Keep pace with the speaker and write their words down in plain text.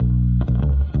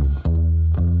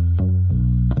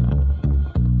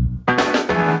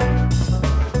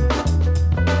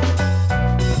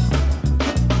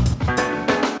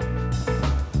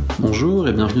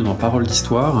bienvenue dans Parole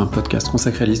d'Histoire, un podcast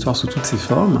consacré à l'histoire sous toutes ses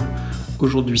formes.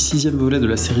 Aujourd'hui, 6e volet de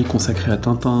la série consacrée à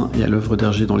Tintin et à l'œuvre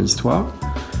d'Hergé dans l'histoire.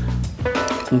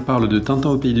 On parle de Tintin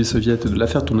au pays des soviets et de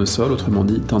l'affaire Tournesol, autrement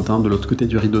dit Tintin de l'autre côté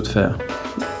du rideau de fer.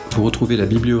 Vous retrouvez la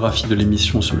bibliographie de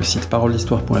l'émission sur le site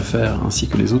paroledhistoire.fr ainsi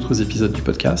que les autres épisodes du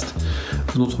podcast.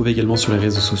 Vous nous retrouvez également sur les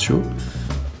réseaux sociaux.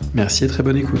 Merci et très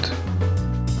bonne écoute.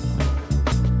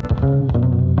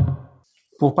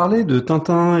 Pour parler de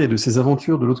Tintin et de ses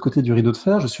aventures de l'autre côté du rideau de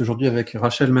fer, je suis aujourd'hui avec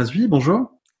Rachel Mazui. Bonjour.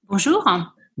 Bonjour.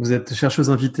 Vous êtes chercheuse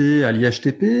invitée à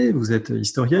l'IHTP, vous êtes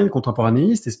historienne,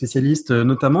 contemporanéiste et spécialiste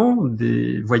notamment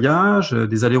des voyages,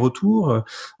 des allers-retours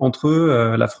entre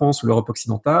la France ou l'Europe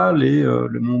occidentale et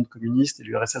le monde communiste et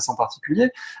l'URSS en particulier.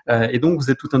 Et donc vous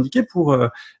êtes tout indiqué pour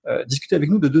discuter avec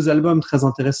nous de deux albums très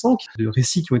intéressants, de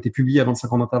récits qui ont été publiés à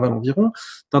 25 ans d'intervalle environ,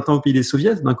 Tintin au pays des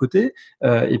soviets d'un côté,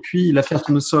 et puis l'affaire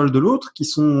Tournesol de l'autre, qui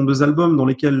sont deux albums dans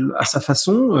lesquels, à sa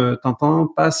façon, Tintin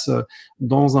passe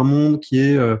dans un monde qui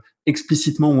est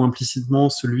explicitement ou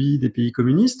implicitement celui des pays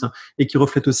communistes et qui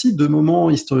reflète aussi deux moments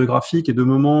historiographiques et deux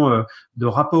moments de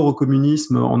rapport au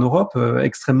communisme en Europe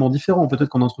extrêmement différents. Peut-être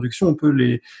qu'en introduction, on peut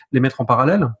les mettre en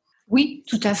parallèle. Oui,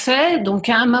 tout à fait. Donc,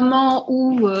 à un moment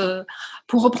où,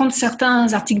 pour reprendre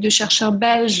certains articles de chercheurs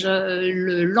belges,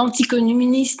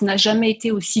 l'anticommuniste n'a jamais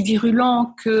été aussi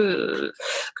virulent que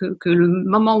le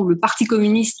moment où le Parti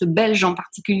communiste belge en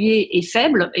particulier est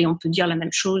faible, et on peut dire la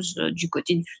même chose du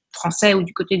côté du français ou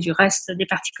du côté du reste des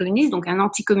partis communistes. Donc, un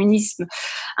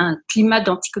climat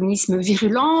d'anticommunisme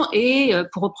virulent et,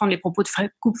 pour reprendre les propos de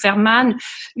Kupferman,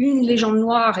 une légende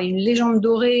noire et une légende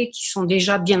dorée qui sont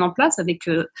déjà bien en place avec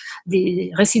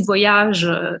des récits de voyage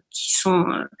qui sont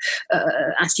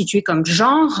institués comme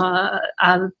genre,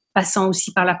 passant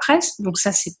aussi par la presse. Donc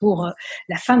ça, c'est pour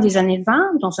la fin des années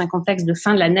 20, dans un contexte de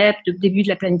fin de la NEP, de début de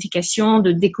la planification,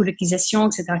 de décolonisation,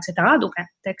 etc., etc. Donc un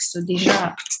texte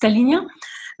déjà stalinien,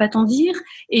 va-t-on dire.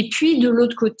 Et puis, de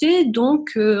l'autre côté,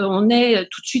 donc, on est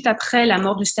tout de suite après la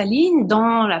mort de Staline,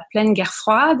 dans la pleine guerre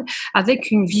froide, avec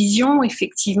une vision,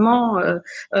 effectivement,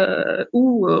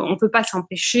 où on peut pas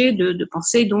s'empêcher de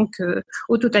penser, donc,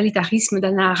 au totalitarisme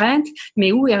d'Hannah Arendt,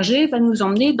 mais où Hergé va nous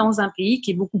emmener dans un pays qui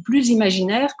est beaucoup plus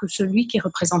imaginaire que celui qui est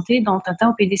représenté dans Tintin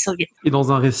au pays des soviets. Et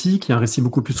dans un récit qui est un récit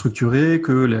beaucoup plus structuré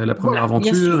que la première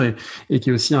aventure, et qui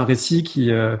est aussi un récit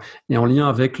qui est en lien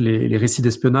avec les récits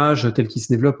d'espionnage tels qu'ils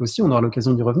se développent aussi. On aura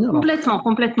l'occasion d'y revenir.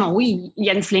 Complètement, oui.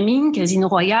 Ian Fleming, Casino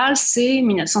Royale, c'est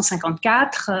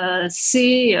 1954,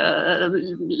 c'est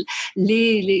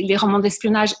les romans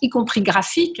d'espionnage, y compris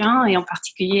graphiques, et en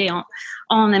particulier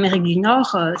en Amérique du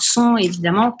Nord, sont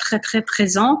évidemment très très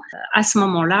présents à ce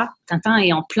moment-là. Tintin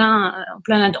est en plein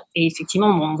là-dedans. Et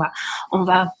effectivement, on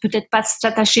va peut-être pas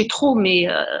s'attacher trop, mais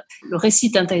le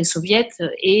récit Tintin et les soviets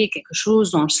est quelque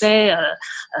chose, on le sait,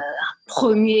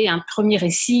 un premier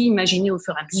récit imaginé au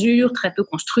fur et à mesure, très peu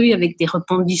construit, avec des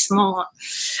rebondissements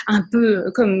un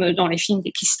peu comme dans les films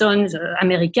des Keystone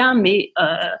américains, mais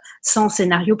sans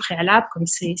scénario préalable, comme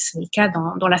c'est le cas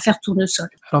dans l'affaire Tournesol.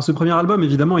 Alors ce premier album,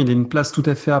 évidemment, il a une place tout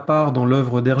à fait à part dans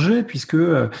l'œuvre d'Hergé, puisque,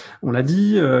 on l'a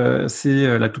dit,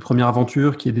 c'est la toute première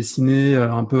aventure qui est dessinée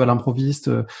un peu à l'improviste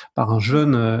par un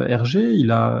jeune Hergé. Il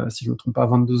a, si je ne me trompe pas,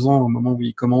 22 ans au moment où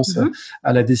il commence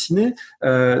à la dessiner.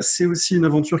 C'est aussi une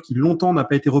aventure qui longtemps n'a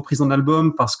pas été reprise en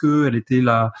album parce que elle était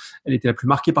la plus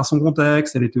marquée par son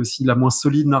contexte. Elle était aussi la moins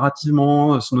solide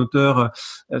narrativement. Son auteur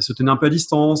se tenait un peu à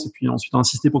distance et puis ensuite a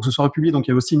insisté pour que ce soit republié. Donc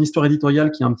il y a aussi une histoire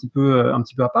éditoriale qui est un petit peu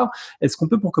à part. Est-ce qu'on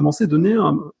peut, pour commencer, donner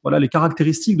les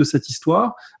caractéristiques de cette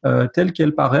histoire telle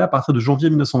qu'elle paraît à partir de janvier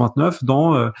 1929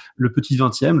 dans le Petit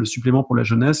 20e, le supplément pour la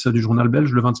jeunesse du journal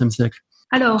belge Le 20e siècle?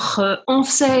 Alors, on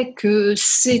sait que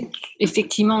c'est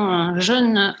effectivement un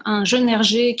jeune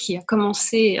Hergé qui a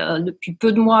commencé depuis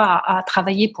peu de mois à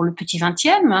travailler pour le Petit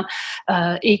 20e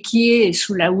et qui est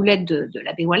sous la houlette de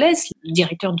l'abbé Wallès, le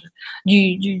directeur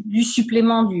du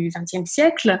supplément du 20e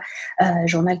siècle,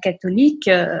 journal catholique,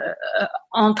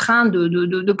 en train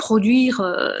de produire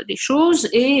des choses.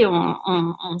 Et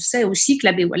on sait aussi que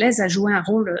l'abbé Wallès a joué un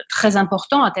rôle très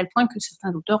important, à tel point que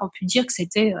certains auteurs ont pu dire que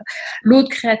c'était l'autre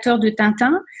créateur de Tintin,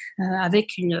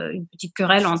 avec une petite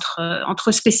querelle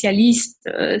entre spécialistes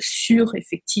sur,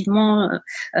 effectivement,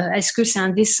 est-ce que c'est un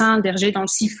dessin d'Hergé dans le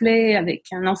sifflet avec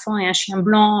un enfant et un chien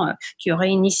blanc qui aurait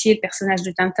initié le personnage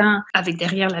de Tintin avec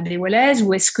derrière l'abbé Wallès,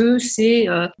 ou est-ce que c'est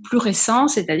plus récent,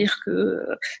 c'est-à-dire que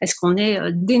est-ce qu'on est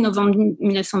dès novembre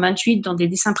 1928 dans des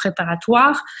dessins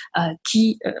préparatoires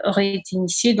qui auraient été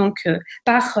initiés donc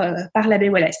par l'abbé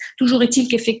Wallès. Toujours est-il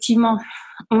qu'effectivement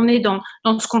on est dans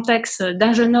ce contexte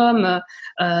d'un jeune homme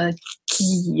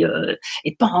qui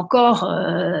est pas encore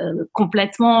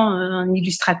complètement un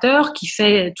illustrateur, qui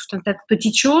fait tout un tas de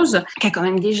petites choses, qui a quand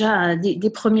même déjà des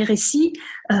premiers récits,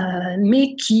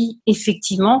 mais qui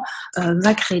effectivement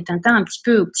va créer Tintin un petit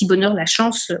peu au petit bonheur la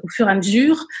chance au fur et à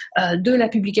mesure de la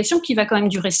publication, qui va quand même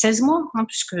durer 16 mois,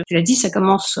 puisque tu l'as dit, ça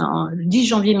commence le 10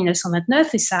 janvier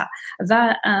 1929 et ça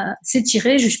va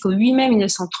s'étirer jusqu'au 8 mai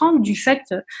 1930 du fait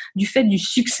du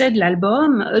succès de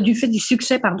l'album, du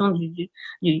succès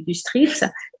du Streets.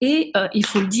 Et il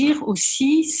faut le dire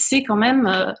aussi, c'est quand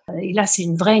même, et là c'est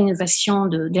une vraie innovation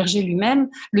d'Hergé lui-même,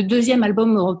 le deuxième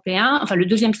album européen, enfin le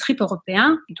deuxième strip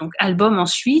européen, donc album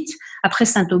ensuite, après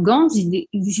Saint-Augan,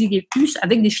 Zig Plus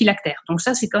avec des phylactères. Donc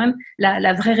ça c'est quand même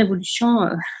la vraie révolution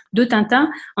de Tintin,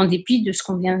 en dépit de ce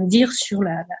qu'on vient de dire sur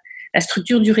la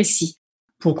structure du récit.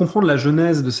 Pour comprendre la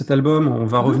genèse de cet album, on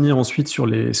va revenir ensuite sur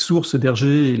les sources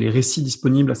d'Hergé et les récits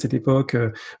disponibles à cette époque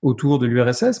autour de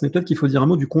l'URSS, mais peut-être qu'il faut dire un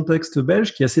mot du contexte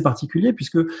belge qui est assez particulier,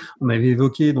 puisque on avait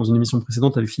évoqué dans une émission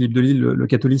précédente avec Philippe Delisle le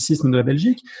catholicisme de la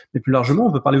Belgique, mais plus largement,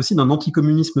 on peut parler aussi d'un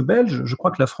anticommunisme belge. Je crois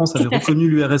que la France avait reconnu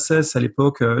l'URSS à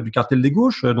l'époque du cartel des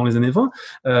gauches dans les années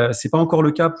 20. C'est pas encore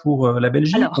le cas pour la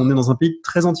Belgique. Alors, on est dans un pays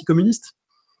très anticommuniste.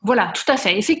 Voilà, tout à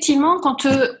fait. Effectivement,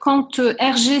 quand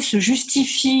Hergé se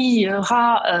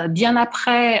justifiera bien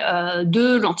après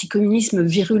de l'anticommunisme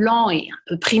virulent et un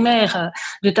peu primaire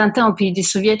de Tintin au pays des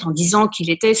Soviets en disant qu'il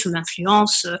était sous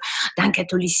l'influence d'un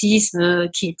catholicisme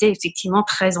qui était effectivement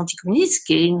très anticommuniste, ce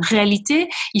qui est une réalité,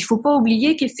 il faut pas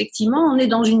oublier qu'effectivement on est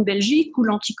dans une Belgique où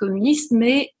l'anticommunisme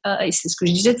est, et c'est ce que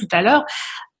je disais tout à l'heure,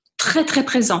 très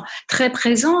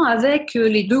présent avec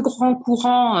les deux grands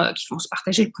courants qui vont se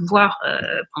partager le pouvoir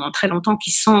pendant très longtemps, qui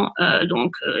sont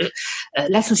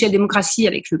la social-démocratie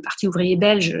avec le Parti ouvrier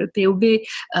belge, le POB,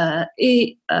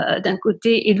 et d'un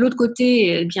côté, et de l'autre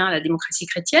côté, eh bien la démocratie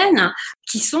chrétienne,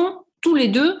 qui sont tous les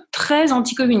deux très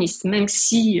anticommunistes, même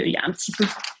si il y a un petit peu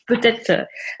peut-être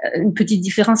une petite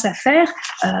différence à faire,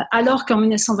 alors qu'en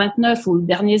 1929, aux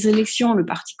dernières élections, le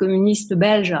Parti communiste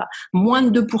belge a moins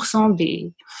de 2%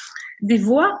 des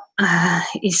voix,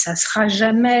 et ça sera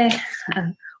jamais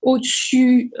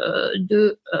au-dessus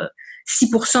de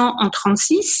 6% en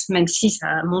 36, même si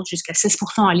ça monte jusqu'à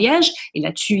 16% à Liège. Et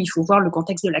là-dessus, il faut voir le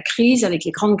contexte de la crise avec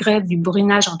les grandes grèves du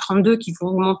borinage en 32 qui vont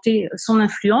augmenter son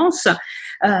influence.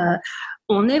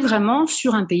 On est vraiment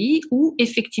sur un pays où,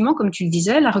 effectivement, comme tu le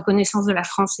disais, la reconnaissance de la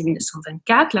France, c'est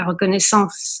 1924, la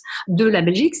reconnaissance de la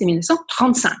Belgique, c'est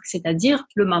 1935, c'est-à-dire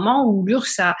le moment où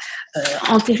l'URSS a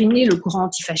entériné le courant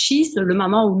antifasciste, le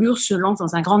moment où l'URSS se lance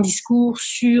dans un grand discours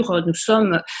sur nous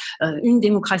sommes une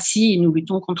démocratie et nous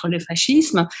luttons contre le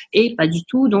fascisme, et pas du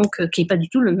tout, donc, qui est pas du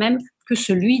tout le même que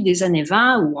celui des années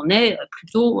 20, où on est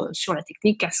plutôt sur la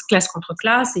technique classe contre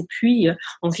classe, et puis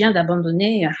on vient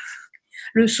d'abandonner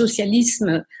le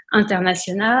socialisme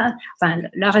international, enfin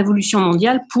la révolution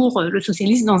mondiale pour le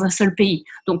socialisme dans un seul pays.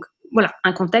 Donc voilà,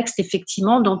 un contexte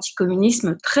effectivement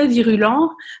d'anticommunisme très virulent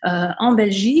en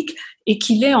Belgique, et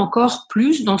qu'il est encore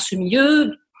plus dans ce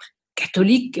milieu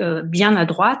catholique bien à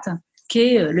droite,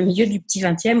 qu'est le milieu du petit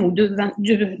 20e ou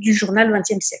du journal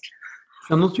 20e siècle.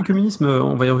 Un anticommunisme,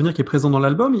 on va y revenir, qui est présent dans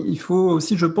l'album. Il faut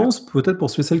aussi, je pense, peut-être pour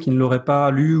ceux et celles qui ne l'auraient pas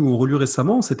lu ou relu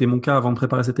récemment, c'était mon cas avant de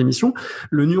préparer cette émission,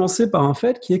 le nuancer par un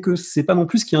fait qui est que c'est pas non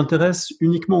plus ce qui intéresse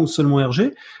uniquement ou seulement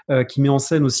Hergé, qui met en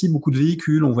scène aussi beaucoup de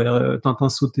véhicules. On voit Tintin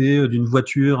sauter d'une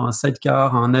voiture, un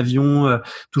sidecar, un avion,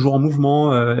 toujours en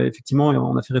mouvement. Effectivement,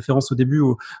 on a fait référence au début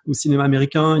au cinéma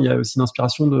américain. Il y a aussi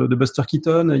l'inspiration de Buster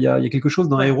Keaton. Il y a quelque chose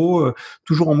d'un héros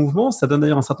toujours en mouvement. Ça donne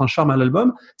d'ailleurs un certain charme à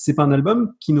l'album. C'est pas un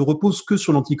album qui ne repose que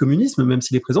sur l'anticommunisme, même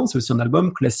s'il est présent. C'est aussi un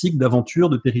album classique d'aventure,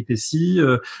 de péripéties,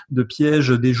 de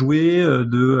pièges déjoués,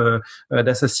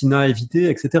 d'assassinats évités,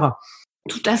 etc.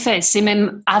 Tout à fait. C'est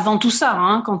même avant tout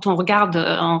ça. Quand on regarde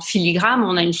en filigrane,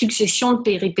 on a une succession de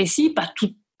péripéties, pas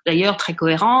toutes d'ailleurs très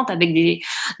cohérentes, avec des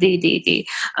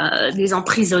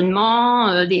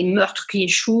emprisonnements, des meurtres qui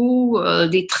échouent,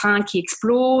 des trains qui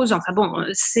explosent. Enfin bon,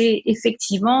 c'est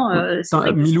effectivement...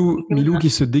 Milou qui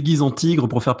se déguise en tigre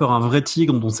pour faire peur à un vrai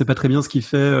tigre dont on ne sait pas très bien ce qu'il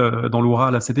fait dans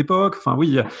l'Oural à cette époque. Enfin oui,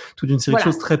 il y a toute une série de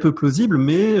choses très peu plausibles,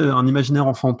 mais un imaginaire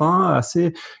enfantin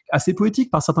assez poétique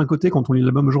par certains côtés quand on lit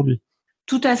l'album aujourd'hui.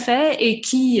 Tout à fait, et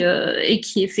qui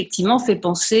effectivement fait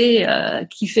penser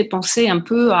un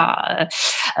peu à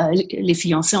les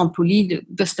fiancés en poli de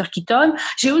Buster Keaton.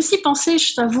 J'ai aussi pensé,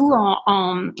 je t'avoue,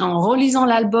 en relisant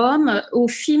l'album, au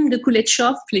film de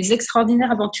Kuleshov, Les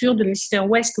extraordinaires aventures de Mr.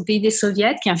 West au pays des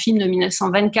soviets, qui est un film de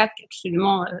 1924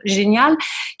 absolument génial,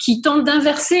 qui tente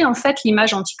d'inverser en fait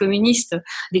l'image anticommuniste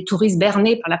des touristes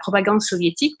bernés par la propagande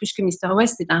soviétique, puisque Mr.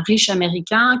 West est un riche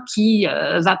américain qui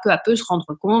va peu à peu se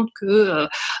rendre compte que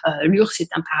l'URSS est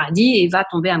un paradis et va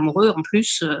tomber amoureux en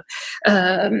plus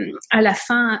à la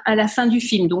fin du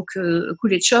film. Donc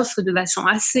Kuleshov, de façon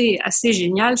assez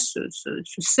géniale, se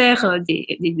sert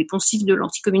des poncifs de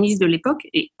l'anticommunisme de l'époque,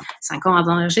 et 5 ans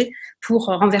avant Hergé, pour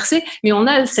renverser. Mais on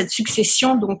a cette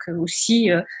succession donc aussi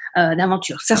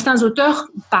d'aventures. Certains auteurs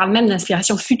parlent même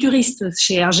d'inspiration futuriste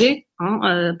chez Hergé,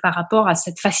 par rapport à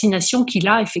cette fascination qu'il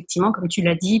a effectivement, comme tu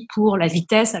l'as dit, pour la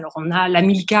vitesse. Alors on a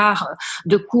l'Amilcar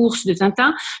de course de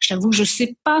Tintin. Je t'avoue, je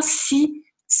sais pas si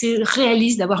c'est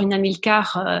réaliste d'avoir une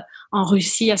Amilcar en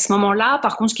Russie à ce moment-là.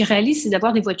 Par contre, ce qui est réaliste, c'est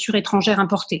d'avoir des voitures étrangères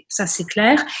importées. Ça, c'est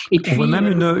clair. Et puis, on voit même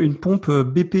une pompe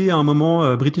BP à un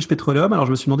moment, British Petroleum. Alors,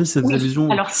 je me suis demandé si ça faisait allusion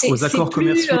aux accords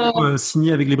commerciaux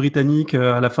signés avec les Britanniques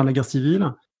à la fin de la guerre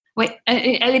civile. Oui,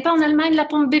 elle n'est pas en Allemagne, la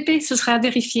pompe BP, ce serait à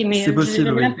vérifier, mais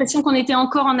j'avais l'impression qu'on était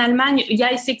encore en Allemagne. Il y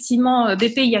a effectivement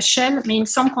BP, il y a Shell, mais il me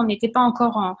semble qu'on n'était pas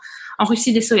encore en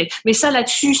Russie des soviets. Mais ça,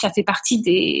 là-dessus, ça fait partie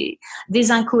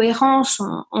des incohérences.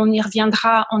 On y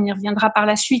reviendra par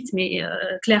la suite, mais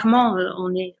clairement, on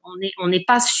n'est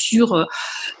pas sur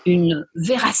une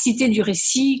véracité du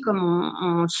récit comme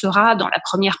on sera dans la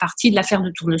première partie de l'affaire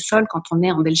de Tournesol quand on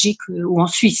est en Belgique ou en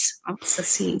Suisse. Ça,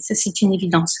 c'est une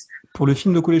évidence. Pour le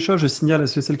film de Kuleshov, je signale à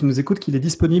celles qui nous écoutent qu'il est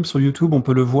disponible sur YouTube. On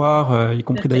peut le voir, y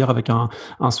compris d'ailleurs avec un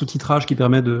sous-titrage qui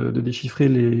permet de déchiffrer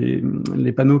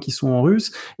les panneaux qui sont en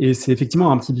russe. Et c'est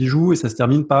effectivement un petit bijou. Et ça se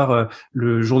termine par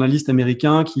le journaliste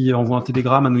américain qui envoie un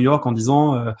télégramme à New York en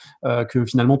disant que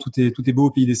finalement tout est beau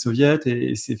au pays des soviets.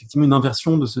 Et c'est effectivement une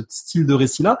inversion de ce style de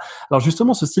récit-là. Alors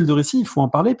justement, ce style de récit, il faut en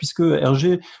parler puisque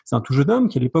Hergé, c'est un tout jeune homme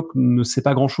qui à l'époque ne sait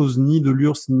pas grand-chose ni de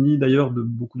l'URSS ni d'ailleurs de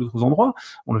beaucoup d'autres endroits.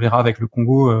 On le verra avec le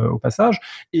Congo au passage,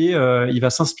 et il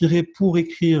va s'inspirer pour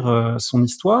écrire son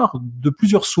histoire de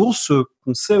plusieurs sources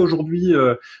qu'on sait aujourd'hui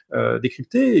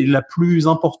décrypter, et la plus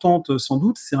importante sans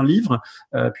doute, c'est un livre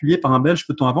publié par un Belge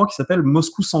peu de temps avant qui s'appelle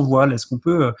Moscou sans voile. Est-ce qu'on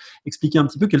peut expliquer un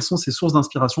petit peu quelles sont ces sources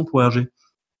d'inspiration pour Hergé ?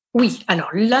 Oui, alors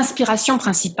l'inspiration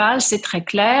principale, c'est très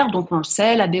clair, donc on le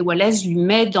sait, l'abbé Wallace lui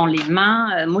met dans les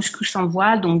mains Moscou sans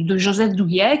voile, donc de Joseph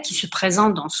Douillet, qui se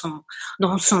présente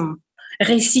dans son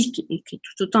récit, qui est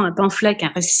tout autant un pamphlet qu'un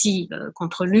récit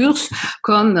contre l'URSS,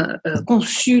 comme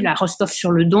consul à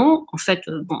Rostov-sur-le-Don. En fait,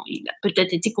 il a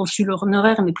peut-être été consul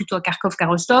honoraire, mais plutôt à Kharkov qu'à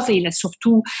Rostov, et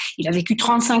il a vécu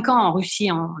 35 ans en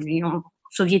Russie, en Union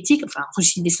soviétique, enfin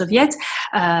Russie des soviets.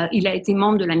 Il a été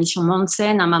membre de la mission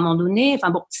Mansen à un moment donné. Enfin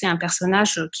bon, c'est un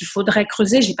personnage qu'il faudrait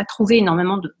creuser. J'ai pas trouvé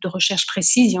énormément de recherches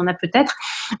précises, il y en a peut-être,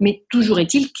 mais toujours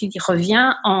est-il qu'il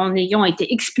revient en ayant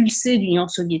été expulsé de l'Union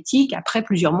soviétique après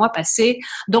plusieurs mois passés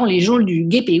dans les geôles du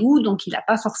GPU, donc il n'a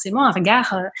pas forcément un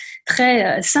regard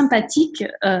très sympathique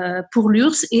pour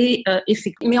l'URSS.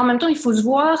 Mais en même temps, il faut se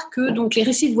voir que donc les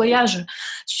récits de voyage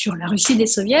sur la Russie des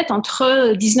soviets,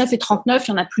 entre 19 et 39,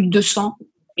 il y en a plus de 200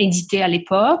 édité à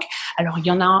l'époque. Alors, il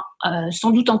y en a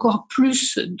sans doute encore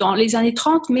plus dans les années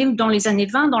 30, mais dans les années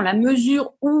 20, dans la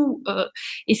mesure où,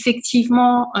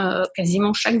 effectivement,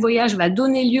 quasiment chaque voyage va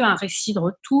donner lieu à un récit de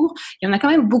retour. Il y en a quand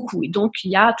même beaucoup. Et donc,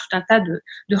 il y a tout un tas de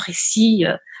récits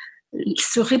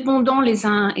se répondant les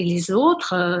uns et les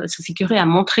autres. Sophie Curé a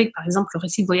montré que, par exemple, le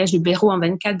récit de voyage de Béraud en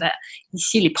 24 va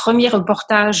initier les premiers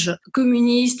reportages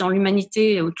communistes dans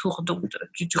l'humanité autour donc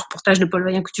du reportage de Paul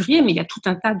Vaillant-Couturier, mais il y a tout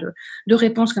un tas de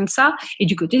réponses comme ça. Et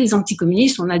du côté des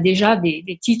anticommunistes, on a déjà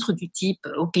des titres du type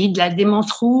Au pays de la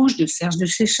démence rouge de Serge de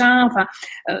Séchin, enfin,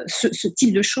 ce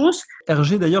type de choses.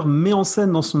 Hergé, d'ailleurs, met en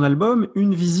scène dans son album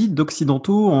une visite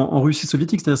d'occidentaux en Russie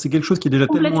soviétique. C'est-à-dire c'est quelque chose qui est déjà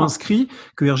tellement inscrit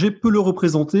que Hergé peut le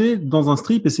représenter dans un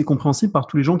strip et c'est compréhensible par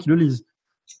tous les gens qui le lisent.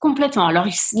 Complètement. Alors,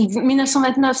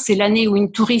 1929, c'est l'année où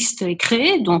une touriste est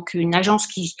créée, donc une agence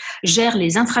qui gère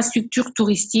les infrastructures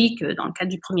touristiques dans le cadre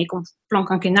du premier plan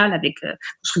quinquennal avec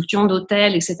construction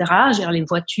d'hôtels, etc., gère les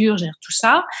voitures, gère tout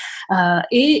ça.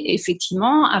 Et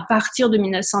effectivement, à partir de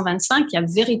 1925, il y a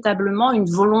véritablement une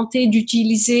volonté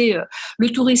d'utiliser le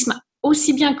tourisme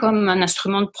aussi bien comme un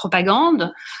instrument de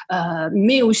propagande,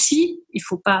 mais aussi, il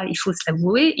faut se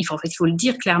l'avouer, il faut le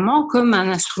dire clairement, comme un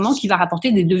instrument qui va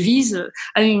rapporter des devises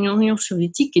à une Union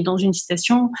soviétique qui est dans une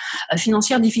situation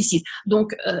financière difficile.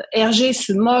 Donc, Hergé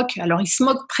se moque, alors il se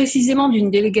moque précisément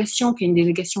d'une délégation qui est une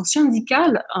délégation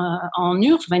syndicale en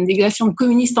URSS, une délégation de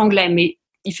communistes anglais, mais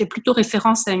il fait plutôt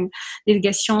référence à une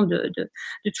délégation de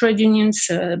trade unions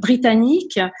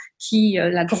britanniques,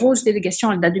 la grosse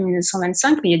délégation, elle date de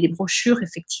 1925, mais il y a des brochures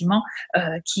effectivement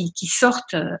qui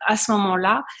sortent à ce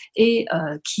moment-là et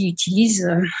qui utilisent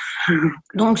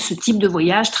donc ce type de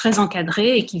voyage très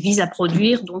encadré et qui vise à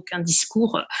produire donc un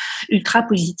discours ultra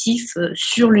positif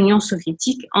sur l'Union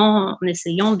soviétique en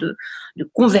essayant de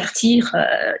convertir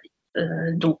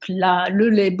donc là, le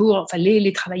labour, enfin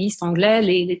les travaillistes anglais,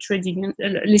 les trade unions,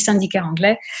 les syndicats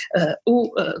anglais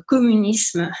au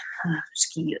communisme, ce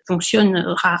qui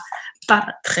fonctionnera pas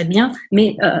très bien,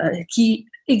 mais qui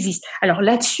existe. Alors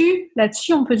là-dessus,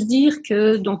 on peut se dire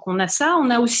que donc on a ça, on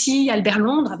a aussi Albert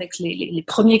Londres avec les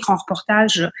premiers grands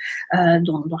reportages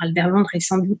dont Albert Londres est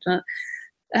sans doute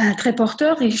très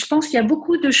porteur, et je pense qu'il y a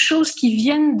beaucoup de choses qui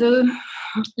viennent de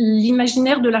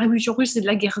l'imaginaire de la révolution russe et de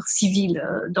la guerre civile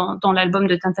dans l'album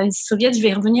de Tintin et les soviets. Je vais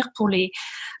y revenir pour les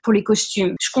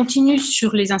costumes. Je continue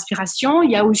sur les inspirations.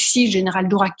 Il y a aussi le général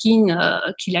Dourakine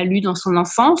qu'il a lu dans son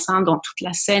enfance, dans toute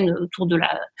la scène autour de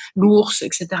l'ours,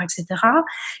 etc., etc.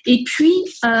 Et puis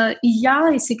il y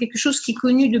a, et c'est quelque chose qui est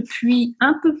connu depuis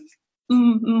un peu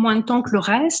moins de temps que le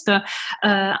reste,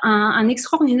 un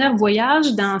extraordinaire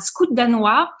voyage d'un scout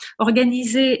danois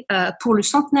organisé pour le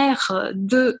centenaire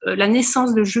de la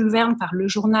naissance de Jules Verne par le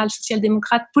journal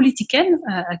social-démocrate Politiken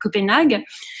à Copenhague,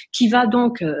 qui va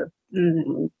donc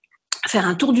faire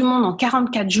un tour du monde en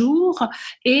 44 jours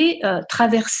et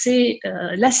traverser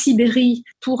la Sibérie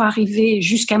pour arriver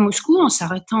jusqu'à Moscou en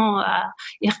s'arrêtant à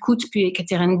Irkoutsk puis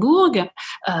Ekaterinbourg,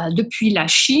 depuis la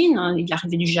Chine, il est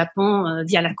arrivé du Japon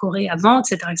via la Corée avant,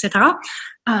 etc., etc.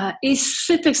 Et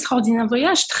cet extraordinaire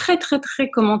voyage, très très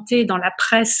très commenté dans la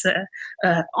presse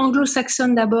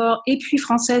anglo-saxonne d'abord et puis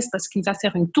française, parce qu'il va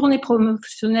faire une tournée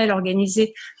promotionnelle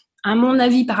organisée à mon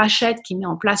avis par Hachette, qui met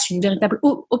en place une véritable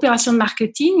opération de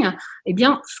marketing. Eh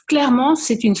bien, clairement,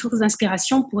 c'est une source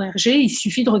d'inspiration pour Hergé. Il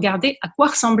suffit de regarder à quoi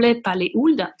ressemblait Palle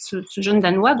Huld, ce jeune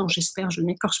Danois, dont j'espère je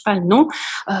n'écorche pas le nom.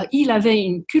 Il avait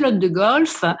une culotte de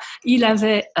golf, il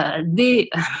avait des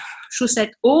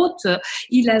chaussettes hautes,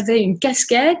 il avait une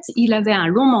casquette, il avait un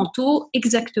long manteau,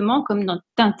 exactement comme dans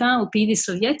Tintin au pays des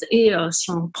soviets. Et si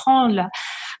on prend la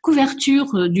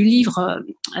couverture du livre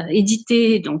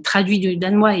édité, donc traduit du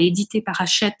danois et édité par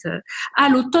Hachette à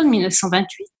l'automne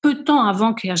 1928, peu de temps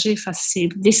avant que Hergé fasse ses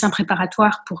dessins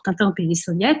préparatoires pour Tintin au pays des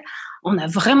soviets, on a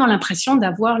vraiment l'impression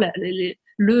d'avoir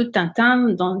le Tintin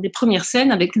dans des premières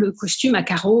scènes avec le costume à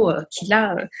carreaux qu'il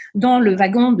a dans le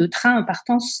wagon de train en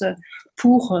partance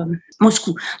pour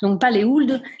Moscou. Donc Palle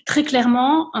Huld, très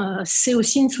clairement, c'est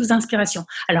aussi une source d'inspiration.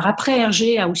 Alors après,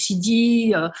 Hergé a aussi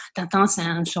dit Tintin, c'est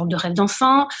une sorte de rêve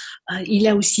d'enfant. Il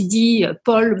a aussi dit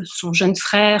Paul, son jeune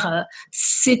frère,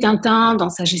 c'est Tintin dans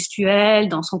sa gestuelle,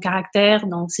 dans son caractère,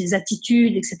 dans ses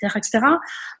attitudes, etc., etc.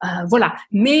 Voilà.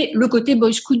 Mais le côté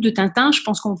boy scout de Tintin, je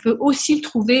pense qu'on peut aussi le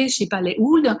trouver chez Palle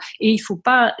Huld, et il faut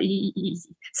pas,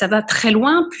 ça va très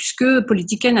loin puisque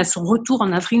Politiken, à son retour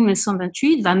en avril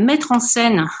 1928, va mettre en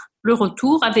scène le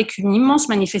retour avec une immense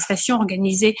manifestation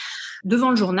organisée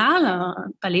devant le journal.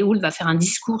 Palle Huld va faire un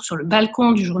discours sur le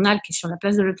balcon du journal qui est sur la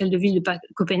place de l'hôtel de ville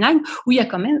de Copenhague, où il y a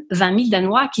quand même 20 000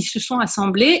 Danois qui se sont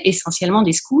assemblés, essentiellement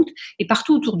des scouts, et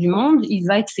partout autour du monde, il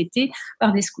va être fêté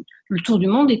par des scouts. Le tour du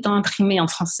monde étant imprimé en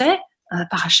français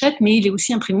par Hachette, mais il est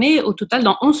aussi imprimé au total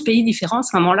dans 11 pays différents à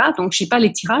ce moment-là, donc je n'ai pas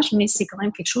les tirages, mais c'est quand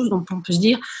même quelque chose dont on peut se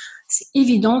dire c'est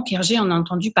évident qu'Hergé en a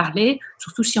entendu parler,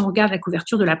 surtout si on regarde la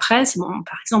couverture de la presse. Bon,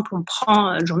 par exemple, on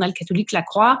prend le journal catholique La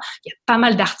Croix, il y a pas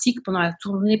mal d'articles pendant la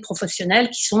tournée professionnelle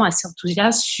qui sont assez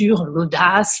enthousiastes sur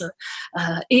l'audace.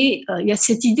 Et il y a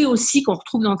cette idée aussi qu'on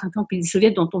retrouve dans Tintin au pays des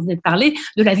soviets dont on venait de parler,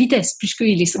 de la vitesse,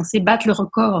 puisqu'il est censé battre le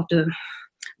record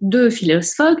de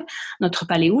Phileas Fogg, notre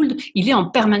Palle Huld, il est en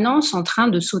permanence en train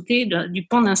de sauter du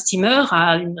pont d'un steamer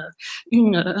à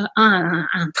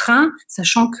un train,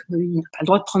 sachant qu'il n'a pas le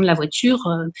droit de prendre la voiture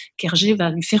qu'Hergé va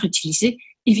lui faire utiliser,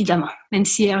 évidemment. Même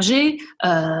si Hergé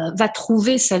va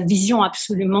trouver sa vision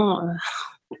absolument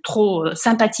trop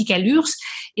sympathique à l'URSS,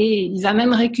 et il va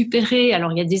même récupérer,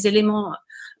 alors il y a des éléments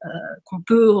qu'on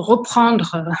peut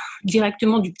reprendre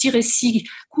directement du petit récit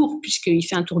court, puisqu'il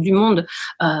fait un tour du monde,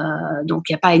 donc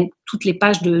il n'y a pas toutes les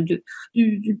pages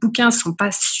du bouquin ne sont pas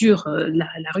sur la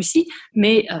Russie,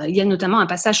 mais il y a notamment un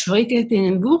passage sur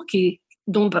Ekaterinbourg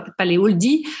dont Palle Huld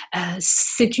dit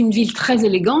c'est une ville très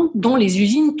élégante dont les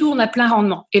usines tournent à plein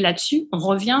rendement. Et là-dessus, on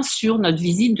revient sur notre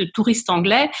visite de touristes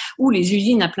anglais où les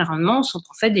usines à plein rendement sont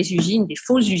en fait des usines, des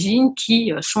fausses usines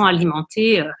qui sont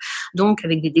alimentées donc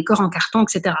avec des décors en carton,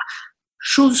 etc.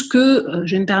 chose que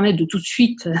je vais me permettre de tout de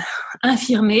suite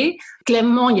infirmer.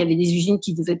 Clairement, il y avait des usines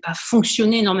qui ne devaient pas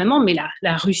fonctionner énormément, mais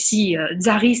la Russie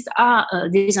tsariste a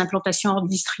des implantations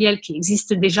industrielles qui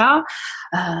existent déjà.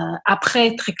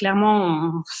 Après, très clairement,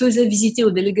 on faisait visiter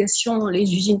aux délégations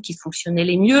les usines qui fonctionnaient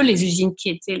les mieux, les usines qui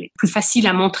étaient les plus faciles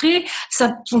à montrer.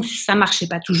 Ça marchait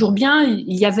pas toujours bien.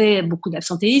 Il y avait beaucoup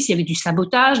d'absentéisme, il y avait du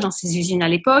sabotage dans ces usines à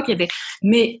l'époque.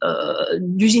 Mais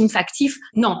d'usines factives,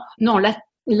 non.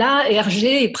 Là,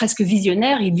 Hergé est presque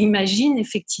visionnaire. Il imagine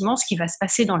effectivement ce qui va se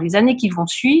passer dans les années qui vont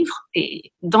suivre,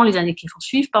 et dans les années qui vont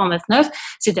suivre, pas en 29,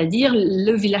 c'est-à-dire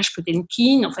le village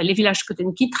Potemkin, enfin les villages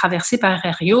Potemkin traversés par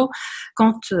Herriot,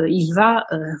 quand il va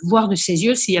voir de ses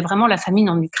yeux s'il y a vraiment la famine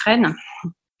en Ukraine.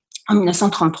 En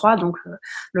 1933, donc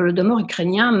l'Holodomor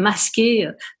ukrainien masqué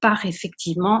par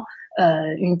effectivement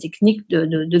une technique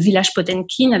de village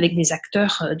Potemkin avec des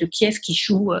acteurs de Kiev qui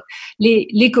jouent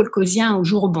les Kolkhosiens au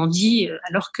jour au bandit,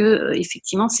 alors que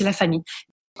effectivement c'est la famine.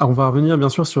 Alors on va revenir bien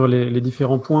sûr sur les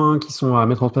différents points qui sont à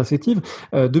mettre en perspective.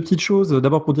 Deux petites choses.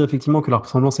 D'abord pour dire effectivement que la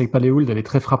ressemblance avec Paléould, elle est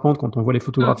très frappante quand on voit les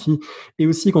photographies et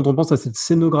aussi quand on pense à cette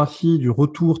scénographie du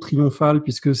retour triomphal,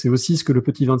 puisque c'est aussi ce que le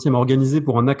Petit 20e a organisé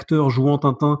pour un acteur jouant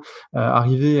Tintin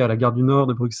arrivé à la gare du Nord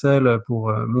de Bruxelles pour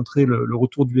montrer le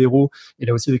retour du héros, et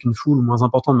là aussi avec une foule moins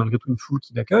importante, malgré tout une foule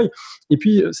qui l'accueille. Et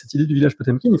puis cette idée du village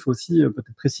Potemkin, il faut aussi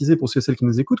peut-être préciser pour ceux et celles qui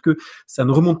nous écoutent que ça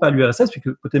ne remonte pas à l'URSS,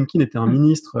 puisque Potemkin était un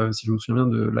ministre, si je me souviens bien,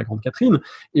 de la Grande Catherine,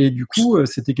 et du coup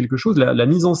c'était quelque chose, la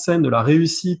mise en scène de la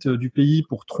réussite du pays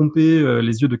pour tromper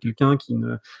les yeux de quelqu'un qui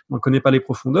n'en connaît pas les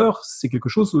profondeurs, c'est quelque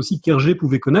chose aussi qu'Hergé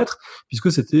pouvait connaître,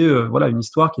 puisque c'était une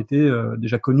histoire qui était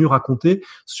déjà connue, racontée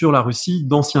sur la Russie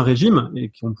d'Ancien Régime,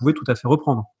 et qu'on pouvait tout à fait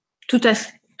reprendre. Tout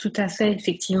à fait,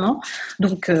 effectivement.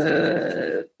 Donc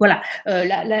la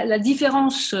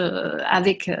différence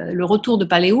avec le retour de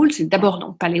Paléould, c'est d'abord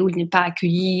donc Paléould n'est pas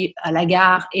accueilli à la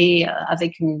gare et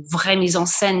avec une vraie mise en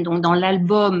scène. Donc dans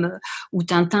l'album où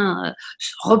Tintin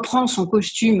reprend son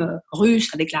costume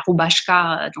russe avec la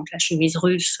roubachka, donc la chemise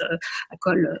russe à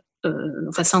col.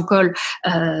 Sans col,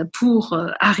 pour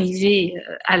arriver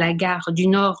à la gare du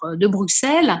Nord de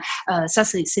Bruxelles. Ça,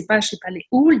 c'est pas chez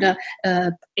Paléould.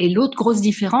 Et l'autre grosse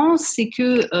différence, c'est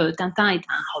que Tintin est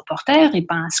un reporter et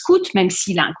pas un scout, même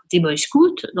s'il a un côté boy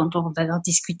scout, dont on va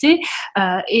discuter.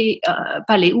 Et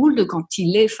Paléould, quand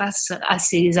il est face à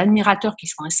ses admirateurs qui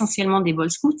sont essentiellement des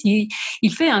boy scouts,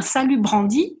 il fait un salut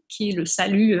brandi, qui est le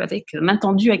salut avec main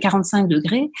tendue à 45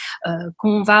 degrés,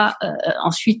 qu'on va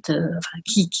ensuite,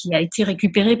 qui a été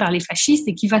récupéré par les fascistes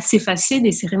et qui va s'effacer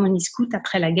des cérémonies scouts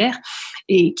après la guerre,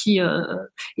 et qui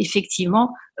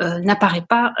effectivement n'apparaît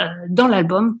pas dans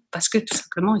l'album parce que tout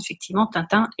simplement effectivement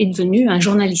Tintin est devenu un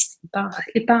journaliste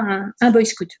et pas un boy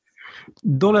scout.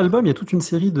 Dans l'album, il y a toute une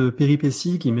série de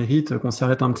péripéties qui méritent qu'on s'y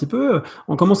arrête un petit peu,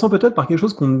 en commençant peut-être par quelque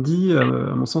chose qu'on ne dit, à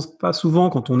mon sens, pas souvent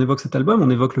quand on évoque cet album. On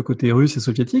évoque le côté russe et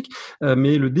soviétique,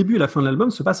 mais le début et la fin de l'album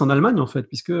se passent en Allemagne, en fait,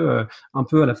 puisque un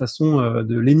peu à la façon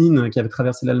de Lénine qui avait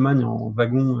traversé l'Allemagne en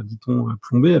wagon, dit-on,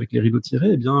 plombé avec les rideaux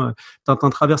tirés, eh bien, Tintin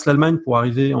traverse l'Allemagne pour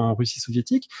arriver en Russie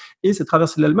soviétique. Et cette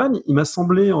traversée de l'Allemagne, il m'a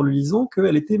semblé, en le lisant,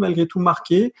 qu'elle était malgré tout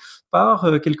marquée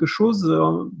par quelque chose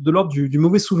de l'ordre du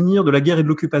mauvais souvenir de la guerre et de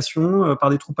l'occupation par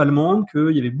des troupes allemandes,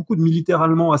 qu'il y avait beaucoup de militaires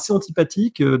allemands assez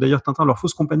antipathiques, d'ailleurs Tintin leur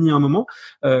fausse compagnie à un moment,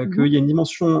 qu'il y a une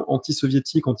dimension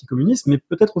anti-soviétique, anti-communiste, mais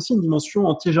peut-être aussi une dimension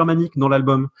anti-germanique dans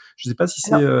l'album. Je ne sais pas si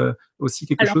c'est aussi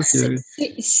quelque chose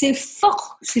c'est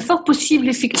fort possible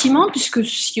effectivement, puisque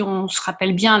si on se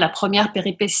rappelle bien la première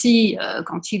péripétie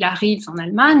quand il arrive en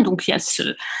Allemagne, donc il y a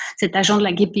cet agent de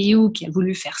la GPU qui a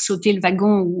voulu faire sauter le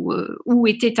wagon où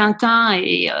était Tintin,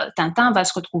 et Tintin va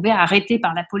se retrouver arrêté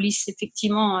par la police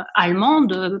effectivement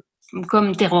allemande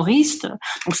comme terroriste.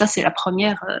 Donc ça, c'est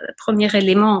premier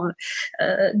élément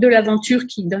de l'aventure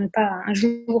qui donne pas un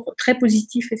jour très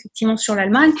positif effectivement sur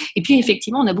l'Allemagne. Et puis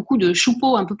effectivement, on a beaucoup de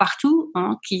choupeaux un peu partout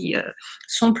qui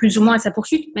sont plus ou moins à sa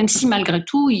poursuite, même si malgré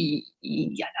tout,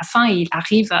 à la fin, il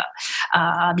arrive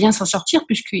à bien s'en sortir,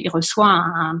 puisqu'il reçoit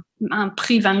un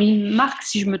prix 20 000 marks,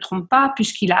 si je me trompe pas,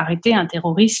 puisqu'il a arrêté un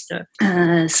terroriste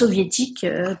soviétique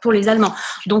pour les Allemands.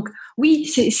 Donc oui,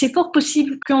 c'est fort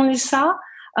possible qu'on ait ça.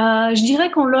 Je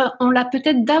dirais qu'on l'a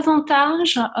peut-être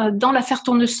davantage dans l'affaire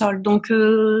Tournesol. Donc,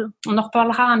 on en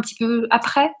reparlera un petit peu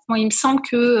après. Moi, il me semble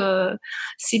que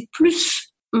c'est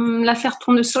plus l'affaire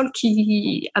Tournesol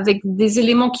avec des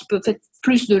éléments qui peuvent être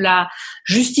plus de la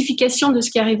justification de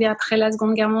ce qui arrivait après la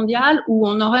Seconde Guerre mondiale, où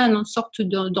on aurait une sorte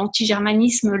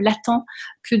d'anti-germanisme latent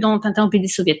que dans Tintin au pays des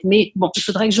soviets. Mais bon, il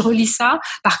faudrait que je relise ça.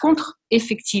 Par contre,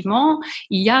 effectivement,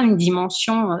 il y a une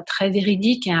dimension très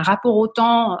véridique et un rapport au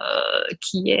temps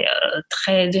qui est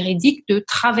très véridique de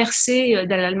traverser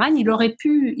de l'Allemagne. Il aurait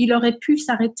pu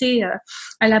s'arrêter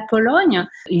à la Pologne.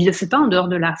 Il ne le fait pas en dehors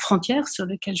de la frontière sur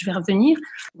laquelle je vais revenir.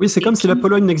 Oui, c'est comme si la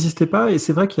Pologne n'existait pas, et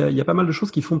c'est vrai qu'il y a pas mal de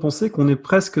choses qui font penser qu'on est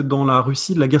presque dans la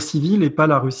Russie de la guerre civile et pas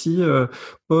la Russie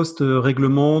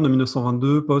post-règlement de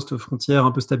 1922, post-frontière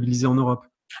un peu stabilisée en Europe.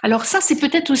 Alors ça, c'est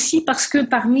peut-être aussi parce que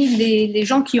parmi les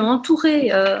gens qui ont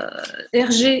entouré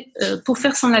Hergé pour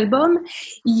faire son album,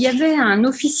 il y avait un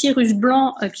officier russe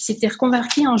blanc qui s'était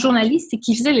reconverti en journaliste et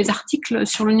qui faisait les articles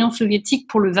sur l'Union soviétique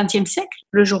pour le XXe siècle,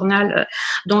 le journal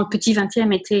dont le petit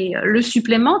XXe était le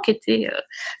supplément, qui était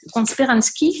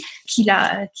Konsperansky, qu'il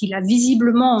a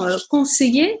visiblement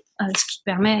conseillé, ce qui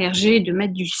permet à Hergé de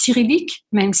mettre du cyrillique,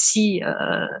 même si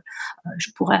je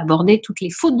pourrais aborder toutes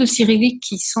les fautes de cyrillique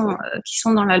qui sont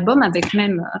dans l'album, avec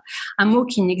même un mot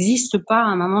qui n'existe pas à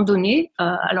un moment donné,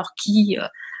 alors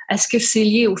est-ce que c'est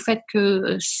lié au fait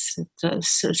que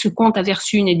ce conte avait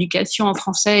reçu une éducation en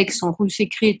français et que son russe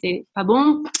écrit était pas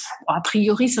bon? A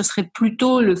priori, ce serait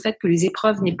plutôt le fait que les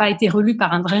épreuves n'aient pas été relues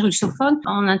par un vrai russophone,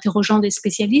 en interrogeant des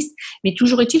spécialistes. Mais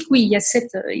toujours est-il que oui, il y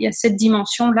a cette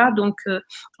dimension-là, donc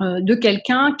de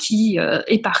quelqu'un qui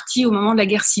est parti au moment de la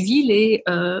guerre civile, et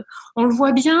on le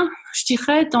voit bien, je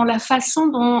dirais, dans la façon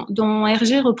dont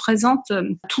Hergé représente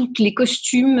tous les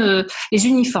costumes, les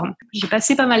uniformes. J'ai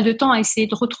passé pas mal de temps à essayer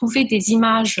de retrouver des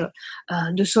images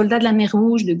de soldats de la mer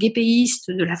Rouge, de guépéistes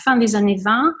de la fin des années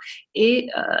 20, et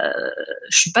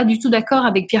je suis pas du tout d'accord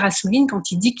avec Pierre Assouline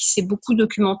quand il dit qu'il s'est beaucoup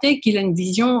documenté, qu'il a une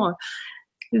vision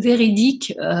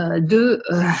véridique de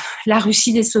la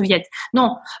Russie des soviets.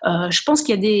 Non, je pense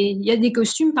qu'il y a des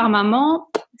costumes par moment,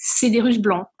 c'est des Russes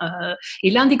blancs.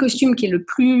 Et l'un des costumes qui est le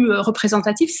plus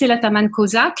représentatif, c'est l'ataman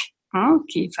cosaque,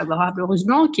 qui est favorable aux Russes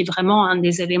blancs, qui est vraiment un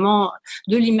des éléments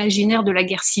de l'imaginaire de la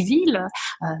guerre civile,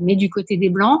 mais du côté des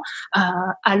Blancs,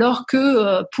 alors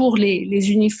que pour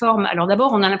les uniformes, alors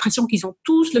d'abord, on a l'impression qu'ils ont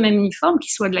tous le même uniforme,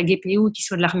 qu'ils soient de la GPU ou qu'ils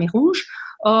soient de l'armée rouge.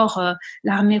 Or,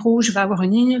 l'armée rouge va avoir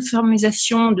une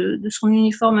uniformisation de son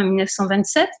uniforme en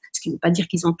 1927, ce qui ne veut pas dire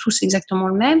qu'ils ont tous exactement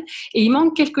le même, et il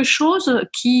manque quelque chose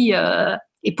qui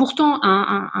est pourtant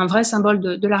un vrai symbole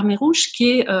de l'armée rouge, qui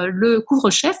est le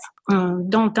couvre-chef.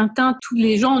 Dans Tintin, tous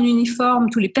les gens en uniforme,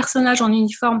 tous les personnages en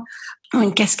uniforme ont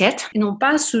une casquette, et non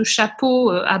pas ce chapeau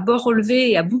à bord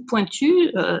relevé et à bout pointu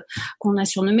qu'on a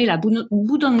surnommé la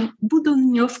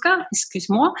Boudoniovka,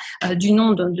 excuse-moi, du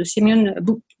nom de Semyon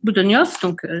Boudoniov,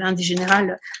 donc l'un des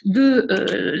généraux de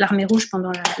l'armée rouge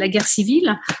pendant la guerre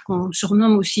civile, qu'on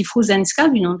surnomme aussi Fruzenska,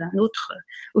 du nom d'un autre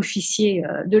officier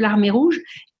de l'armée rouge.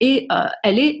 Et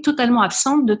elle est totalement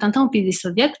absente de Tintin au pays des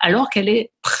soviets, alors qu'elle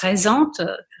est présente.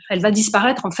 Elle va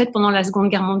disparaître en fait pendant la Seconde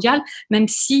Guerre mondiale, même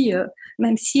si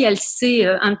elle s'est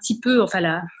un petit peu, enfin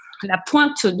la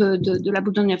pointe de la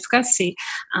Boudoniovka s'est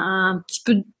un petit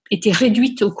peu été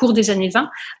réduite au cours des années 20.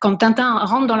 Quand Tintin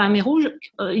rentre dans l'armée rouge,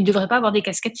 il ne devrait pas avoir des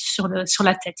casquettes sur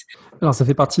la tête. Alors ça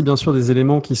fait partie bien sûr des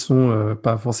éléments qui sont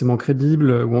pas forcément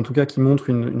crédibles, ou en tout cas qui montrent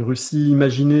une Russie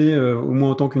imaginée au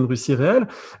moins autant qu'une Russie réelle.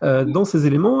 Dans ces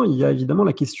éléments, il y a évidemment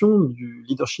la question du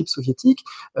leadership soviétique.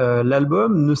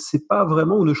 L'album ne sait pas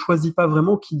vraiment ou ne choisit pas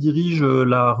vraiment qui dirige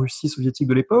la Russie soviétique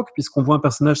de l'époque, puisqu'on voit un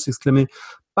personnage s'exclamer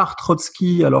par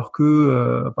Trotsky, alors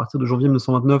que à partir de janvier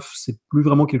 1929, c'est plus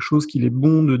vraiment quelque chose qu'il est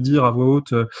bon de dire à voix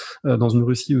haute dans une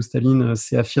Russie où Staline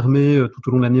s'est affirmé tout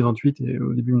au long de l'année 28 et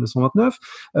au début 1929.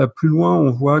 Plus loin,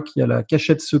 on voit qu'il y a la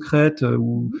cachette secrète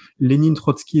où Lénine,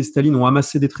 Trotsky et Staline ont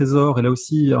amassé des trésors, et là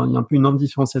aussi, il y a un peu une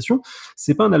indifférenciation.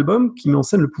 C'est pas un album qui met en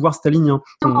scène le pouvoir stalinien.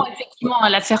 Non, effectivement,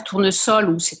 l'affaire Tournesol,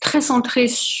 où c'est très centré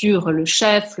sur le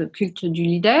chef, le culte du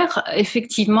leader,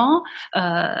 effectivement,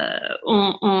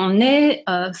 on est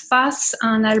face à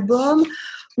un album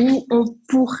où on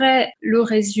pourrait le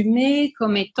résumer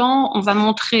comme étant, on va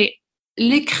montrer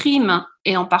les crimes,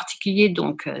 et en particulier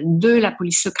donc de la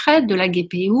police secrète, de la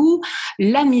GPU,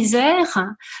 la misère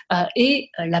et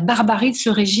la barbarie de ce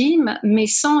régime, mais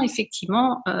sans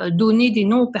effectivement donner des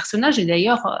noms aux personnages. Et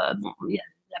d'ailleurs,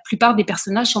 la plupart des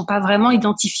personnages ne sont pas vraiment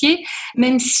identifiés,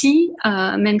 même si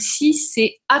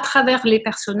c'est à travers les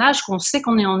personnages qu'on sait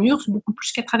qu'on est en URSS, beaucoup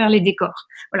plus qu'à travers les décors.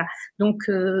 Voilà. Donc,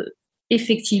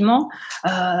 effectivement,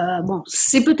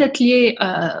 c'est peut-être lié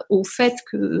au fait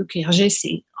que Hergé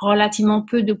s'est relativement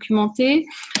peu documenté.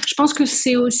 Je pense que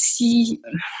c'est aussi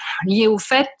lié au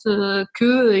fait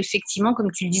que, effectivement,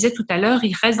 comme tu le disais tout à l'heure,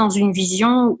 il reste dans une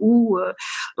vision où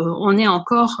on est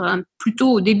encore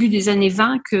plutôt au début des années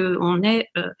 20 qu'on est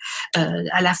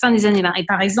à la fin des années 20. Et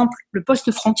par exemple, le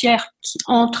poste frontière qui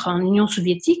entre en Union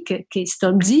soviétique, qui est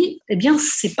Stolzy, eh bien,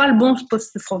 c'est pas le bon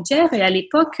poste frontière. Et à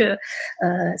l'époque,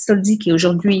 Stolzy, qui est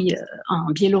aujourd'hui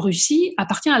en Biélorussie,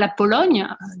 appartient à la Pologne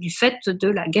du fait de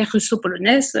la guerre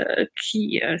russo-polonaise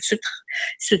qui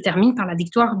se termine par la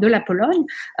victoire de la Pologne.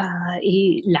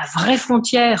 Et la vraie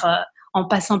frontière en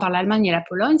passant par l'Allemagne et la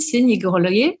Pologne, c'est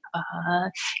Nigroloye.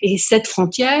 Et cette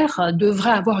frontière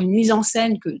devrait avoir une mise en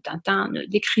scène que Tintin ne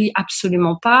décrit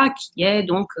absolument pas, qui est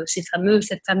donc cette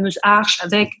fameuse arche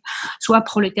avec soit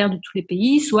prolétaires de tous les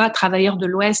pays, soit travailleurs de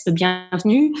l'Ouest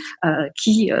bienvenus,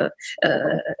 qui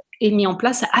est mis en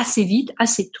place assez vite,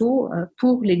 assez tôt,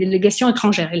 pour les délégations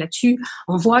étrangères. Et là-dessus,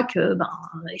 on voit que,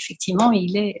 effectivement,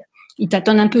 il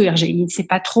tâtonne un peu, Hergé. Il ne sait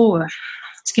pas trop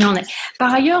ce qu'il en est.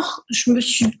 Par ailleurs, je me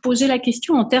suis posé la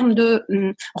question en termes de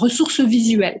ressources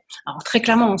visuelles. Alors, très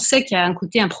clairement, on sait qu'il y a un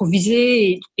côté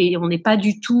improvisé et on n'est pas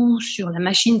du tout sur la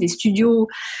machine des studios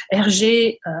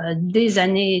Hergé des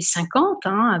années 50,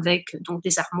 avec donc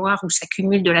des armoires où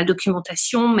s'accumule de la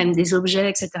documentation, même des objets,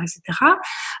 etc., etc.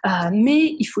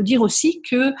 Mais il faut dire aussi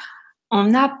que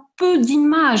on a peu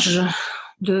d'images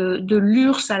de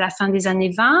l'URSS à la fin des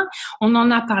années 20. On en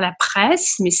a par la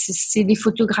presse, mais c'est des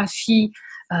photographies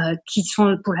qui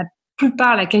sont pour la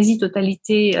plupart, la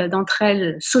quasi-totalité d'entre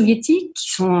elles soviétiques,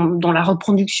 dont la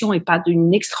reproduction n'est pas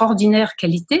d'une extraordinaire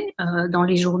qualité dans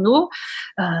les journaux.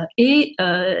 Et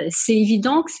c'est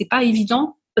évident que c'est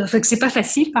pas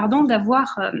facile,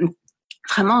 d'avoir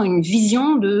vraiment une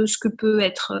vision de ce que peut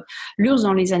être l'URSS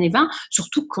dans les années 20,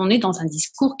 surtout qu'on est dans un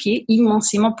discours qui est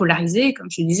immensément polarisé, comme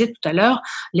je le disais tout à l'heure,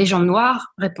 légende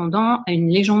noire répondant à une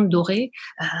légende dorée,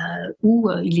 où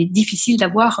il est difficile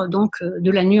d'avoir donc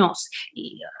de la nuance.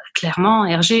 Et clairement,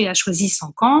 Hergé a choisi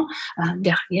son camp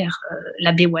derrière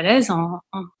l'abbé Wallez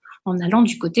en allant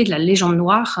du côté de la légende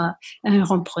noire, en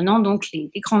reprenant donc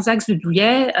les grands axes de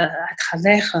Douillet à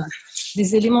travers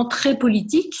des éléments très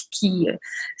politiques qui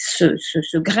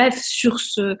se greffent sur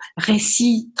ce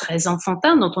récit très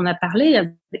enfantin dont on a parlé,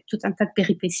 avec tout un tas de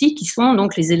péripéties qui sont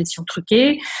donc les élections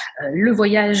truquées, le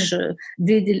voyage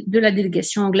de la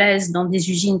délégation anglaise dans des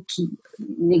usines qui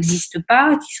n'existent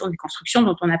pas, qui sont des constructions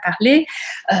dont on a parlé,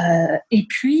 et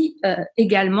puis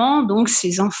également donc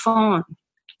ces enfants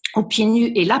aux pieds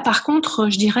nus. Et là, par contre,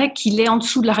 je dirais qu'il est en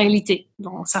dessous de la réalité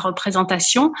dans sa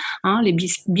représentation. Les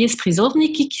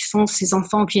biesprizorniki, qui sont ces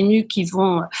enfants aux pieds nus qui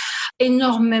vont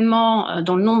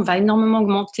dont le nombre va énormément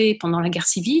augmenter pendant la guerre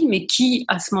civile, mais qui,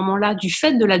 à ce moment-là, du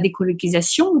fait de la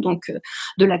décolonisation, donc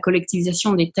de la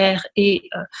collectivisation des terres et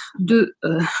de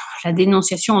la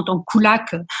dénonciation en tant que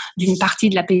kulak d'une partie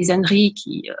de la paysannerie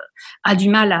qui a du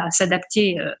mal à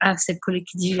s'adapter à cette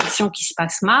collectivisation qui se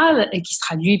passe mal et qui se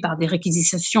traduit par des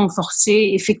réquisitions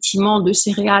forcées, effectivement, de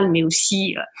céréales, mais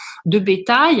aussi de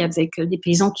bétail, avec des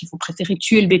paysans qui vont préférer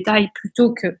tuer le bétail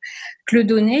plutôt que le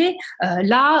donner.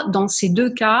 Là, dans ces deux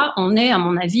cas, on est, à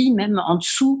mon avis, même en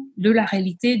dessous de la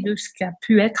réalité de ce qu'a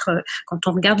pu être, quand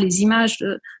on regarde les images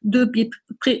de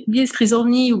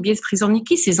Biesprizorny ou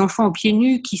Biesprizorniki, ces enfants aux pieds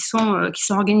nus qui sont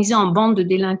organisés en bandes de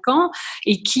délinquants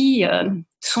et qui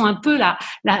sont un peu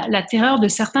la terreur de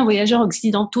certains voyageurs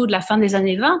occidentaux de la fin des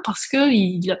années 20 parce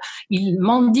qu'ils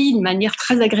mendient de manière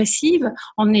très agressive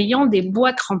en ayant des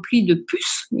boîtes remplies de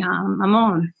puces. Il y a un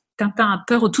moment, Tintin a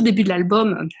peur au tout début de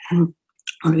l'album.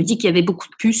 On lui dit qu'il y avait beaucoup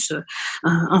de puces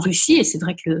en Russie et c'est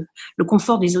vrai que le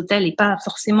confort des hôtels n'est pas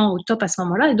forcément au top à ce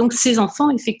moment-là. Et donc ces enfants,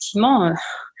 effectivement,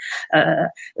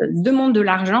 demandent de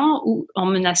l'argent ou en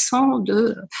menaçant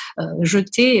de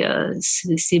jeter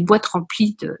ces boîtes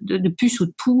remplies de puces ou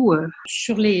de poux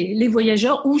sur les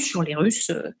voyageurs ou sur les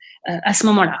Russes à ce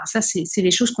moment-là. Ça, c'est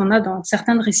des choses qu'on a dans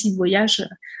certains récits de voyage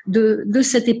de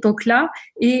cette époque-là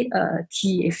et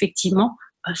qui, effectivement,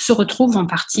 se retrouvent en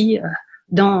partie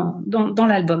dans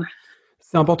l'album.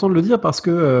 C'est important de le dire parce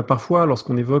que parfois,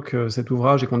 lorsqu'on évoque cet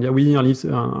ouvrage et qu'on dit ah oui, un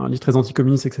livre très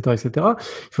anticommuniste, etc.,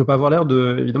 il faut pas avoir l'air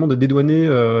évidemment de dédouaner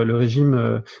le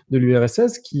régime de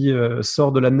l'URSS qui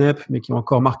sort de la NEP, mais qui est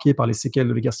encore marqué par les séquelles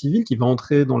de la guerre civile, qui va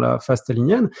entrer dans la phase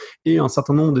stalinienne. Et un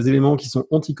certain nombre des éléments qui sont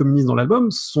anticommunistes dans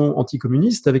l'album sont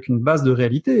anticommunistes avec une base de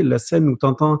réalité. La scène où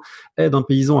Tintin aide un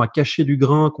paysan à cacher du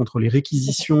grain contre les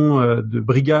réquisitions de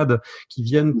brigades qui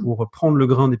viennent pour prendre le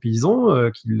grain des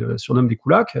paysans, qu'il surnomme des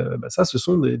koulaks, ça, ce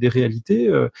sont des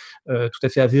réalités tout à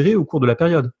fait avérées au cours de la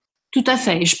période. Tout à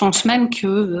fait. Et je pense même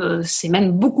que c'est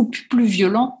même beaucoup plus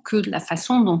violent que de la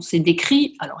façon dont c'est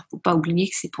décrit. Alors, il ne faut pas oublier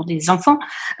que c'est pour des enfants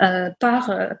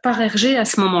par Hergé à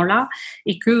ce moment-là,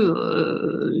 et que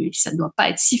ça ne doit pas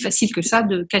être si facile que ça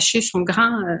de cacher son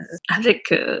grain avec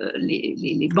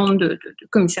les bandes de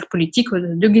commissaires politiques,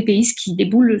 de guépéistes qui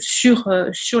déboulent sur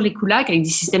les koulaks, avec des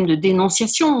systèmes de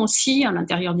dénonciation aussi à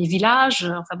l'intérieur des villages.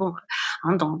 Enfin bon,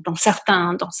 hein, dans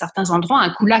certains endroits, un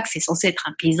koulak, c'est censé être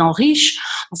un paysan riche.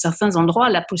 Dans certains endroits,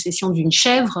 la possession d'une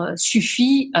chèvre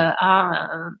suffit à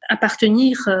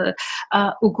appartenir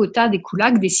au quota des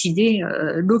koulaks décidés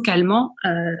localement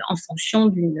en fonction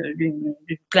d'une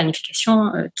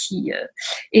planification qui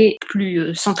est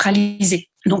plus centralisée.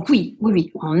 Donc oui,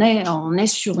 on est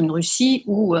sur une Russie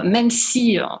où même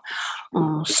si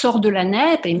on sort de la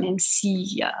NEP et même s'il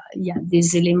y a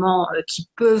des éléments qui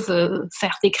peuvent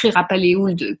faire décrire à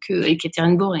Paléould que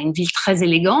Ekaterinbourg est une ville très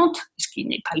élégante, ce qui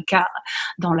n'est pas le cas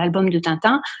dans l'album de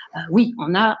Tintin, oui,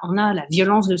 on a la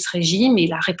violence de ce régime et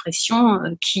la répression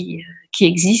qui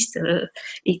existe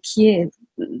et qui est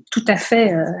tout à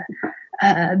fait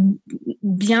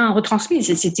bien retransmis.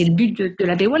 C'était le but de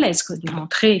l'abbé Wallace, de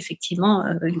montrer effectivement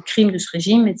le crime de ce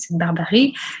régime et de cette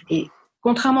barbarie. Et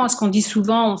contrairement à ce qu'on dit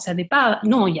souvent, on ne savait pas.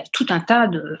 Non, il y a tout un tas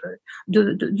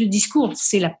de discours.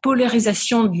 C'est la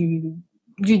polarisation du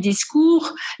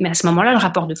discours, mais à ce moment-là, le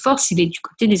rapport de force, il est du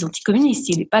côté des anticommunistes.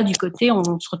 Il n'est pas du côté, on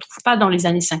ne se retrouve pas dans les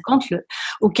années 50,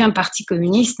 aucun parti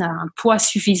communiste n'a un poids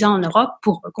suffisant en Europe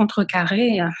pour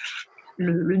contrecarrer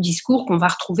le discours qu'on va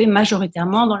retrouver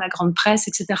majoritairement dans la grande presse,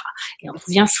 etc. Et on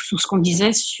revient sur ce qu'on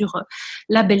disait sur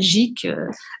la Belgique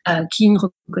qui ne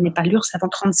reconnaît pas l'URSS avant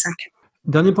 1935.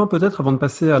 Dernier point peut-être avant de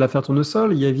passer à l'affaire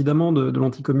Tournesol, il y a évidemment de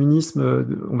l'anticommunisme,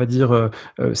 on va dire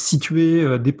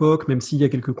situé d'époque, même s'il y a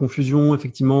quelques confusions.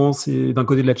 Effectivement, c'est d'un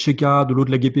côté de la Tchéka, de l'autre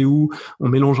de la GPU, on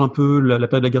mélange un peu la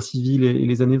période de la guerre civile et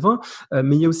les années 20,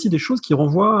 mais il y a aussi des choses qui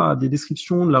renvoient à des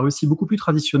descriptions de la Russie beaucoup plus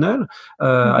traditionnelles,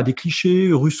 à des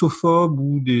clichés russophobes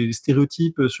ou des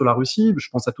stéréotypes sur la Russie. Je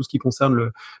pense à tout ce qui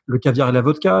concerne le caviar et la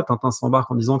vodka. Tintin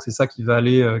s'embarque en disant que c'est ça qui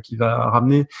va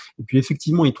ramener. Et puis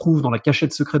effectivement, il trouve dans la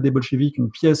cachette secrète des bolcheviks une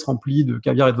pièce remplie de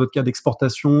caviar et de vodka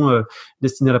d'exportation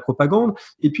destinée à la propagande.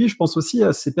 Et puis, je pense aussi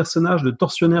à ces personnages de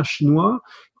tortionnaires chinois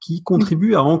qui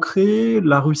contribuent à ancrer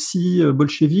la Russie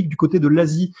bolchevique du côté de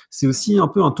l'Asie. C'est aussi un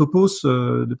peu un topos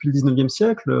depuis le 19e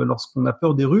siècle. Lorsqu'on a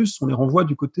peur des Russes, on les renvoie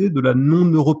du côté de la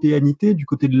non-européanité, du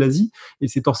côté de l'Asie. Et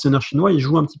ces tortionnaires chinois, ils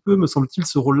jouent un petit peu, me semble-t-il,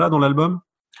 ce rôle-là dans l'album.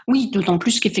 Oui, d'autant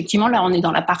plus qu'effectivement, là, on est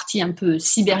dans la partie un peu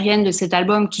sibérienne de cet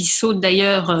album qui saute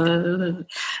d'ailleurs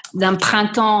d'un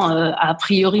printemps a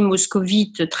priori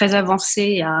moscovite très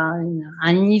avancé à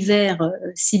un hiver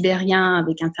sibérien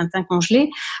avec un Tintin congelé.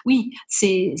 Oui,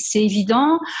 c'est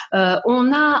évident.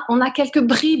 On a quelques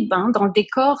bribes dans le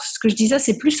décor. Ce que je disais,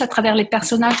 c'est plus à travers les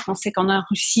personnages qu'on sait qu'on a en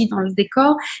Russie dans le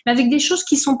décor, mais avec des choses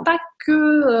qui sont pas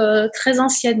que très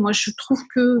anciennes. Moi, je trouve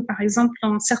que, par exemple,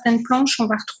 dans certaines planches, on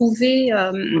va retrouver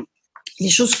les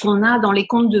choses qu'on a dans les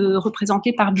contes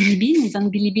représentés par Bilibine, Ivan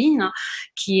Bilibine,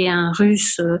 qui est un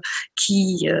Russe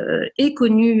qui est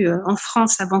connu en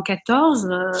France avant 14.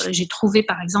 J'ai trouvé,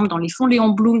 par exemple, dans les fonds Léon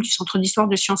Blum du Centre d'histoire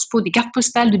de Sciences Po, des cartes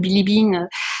postales de Bilibine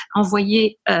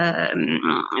envoyées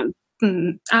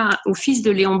au fils de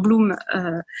Léon Blum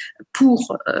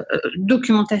pour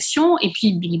documentation, et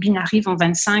puis Bilibine arrive en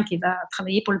 25 et va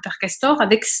travailler pour le Père Castor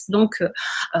avec donc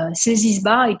ses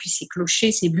isbas et puis ses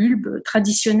clochers, ses bulbes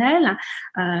traditionnels.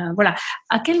 Voilà.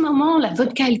 À quel moment la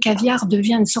vodka et le caviar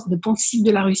devient une sorte de poncif de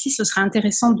la Russie? Ce serait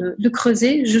intéressant de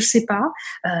creuser, je sais pas,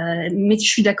 mais je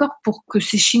suis d'accord pour que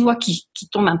ces Chinois qui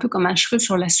tombent un peu comme un cheveu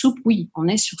sur la soupe, oui, on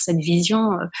est sur cette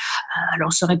vision,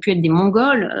 alors ça aurait pu être des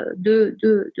Mongols de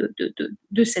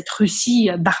cette Russie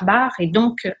barbare et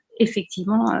donc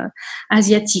effectivement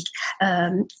asiatique.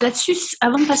 Là-dessus,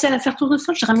 avant de passer à l'affaire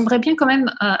Tournesol, j'aimerais bien quand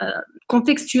même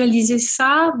contextualiser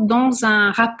ça dans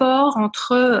un rapport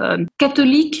entre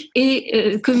catholiques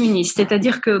et communistes.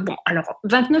 C'est-à-dire que, bon, alors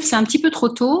 29, c'est un petit peu trop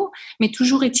tôt, mais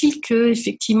toujours est-il que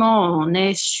effectivement, on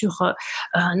est sur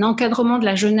un encadrement de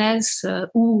la jeunesse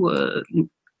où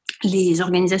les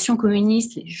organisations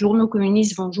communistes, les journaux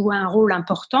communistes vont jouer un rôle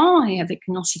important, et avec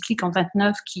une encyclique en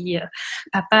 29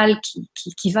 papale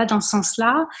qui va dans ce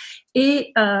sens-là.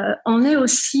 Et on est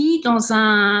aussi dans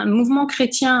un mouvement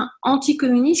chrétien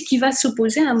anticommuniste qui va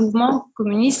s'opposer à un mouvement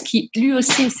communiste qui lui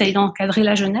aussi essaye d'encadrer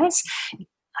la jeunesse,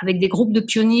 avec des groupes de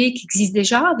pionniers qui existent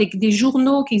déjà, avec des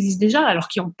journaux qui existent déjà, alors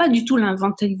qui n'ont pas du tout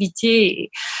l'inventivité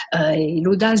et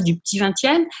l'audace du petit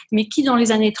 20e, mais qui, dans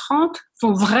les années 30,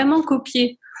 vont vraiment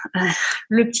copier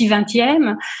le petit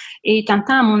 20e. Et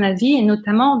Tintin, à mon avis, et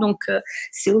notamment,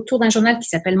 c'est autour d'un journal qui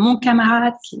s'appelle Mon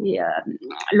Camarade, qui est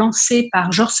lancé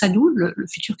par Georges Sardou, le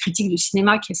futur critique de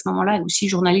cinéma, qui à ce moment-là est aussi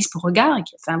journaliste pour Regard, et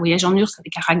qui a fait un voyage en URSS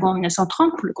avec Aragon en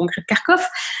 1930 pour le congrès de Kharkov.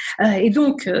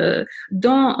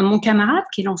 Dans Mon Camarade,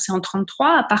 qui est lancé en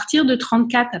 33, à partir de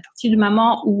 34, à partir du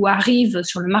moment où arrive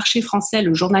sur le marché français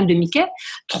le journal de Mickey,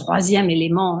 troisième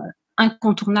élément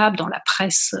incontournable dans la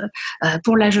presse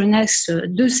pour la jeunesse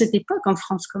de cette époque, en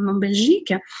France comme en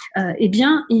Belgique,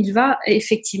 il va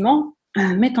effectivement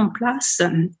mettre en place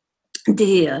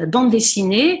des bandes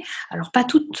dessinées, alors pas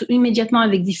toutes immédiatement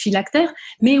avec des phylactères,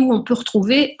 mais où on peut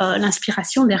retrouver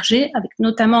l'inspiration d'Hergé, avec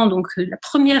notamment la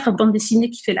première bande dessinée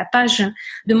qui fait la page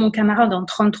de Mon Camarade en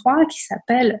 33, qui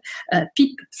s'appelle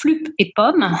Pipe, Flup et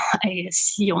Pomme. Et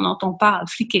si on n'entend pas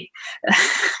fliquer,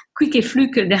 Quick et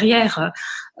Fluc derrière,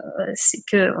 c'est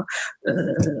que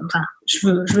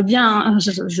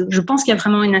je pense qu'il y a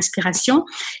vraiment une inspiration,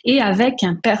 et avec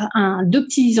deux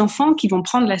petits enfants qui vont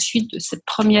prendre la suite de cette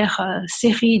première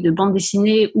série de bandes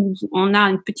dessinées où on a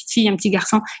une petite fille, un petit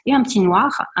garçon et un petit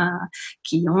noir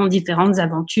qui ont différentes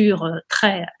aventures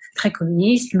très très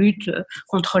communistes, lutte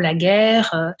contre la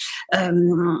guerre,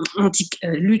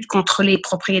 lutte contre les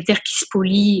propriétaires qui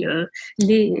spolient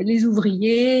les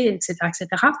ouvriers, etc., etc.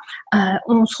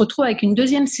 On se retrouve avec une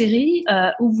deuxième série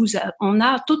où on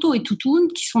a Toto et Toutoune,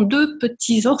 qui sont deux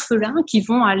petits orphelins qui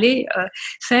vont aller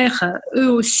faire eux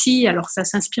aussi, alors ça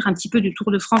s'inspire un petit peu du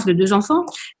Tour de France de deux enfants.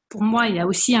 Pour moi, il y a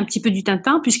aussi un petit peu du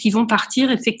Tintin, puisqu'ils vont partir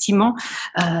effectivement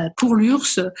pour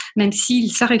l'URSS, même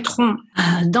s'ils s'arrêteront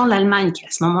dans l'Allemagne, qui à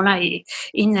ce moment-là est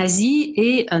nazie,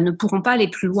 et ne pourront pas aller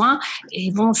plus loin,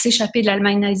 et vont s'échapper de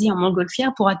l'Allemagne nazie en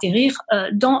montgolfière pour atterrir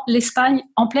dans l'Espagne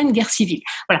en pleine guerre civile.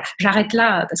 Voilà, j'arrête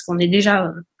là, parce qu'on est déjà,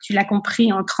 tu l'as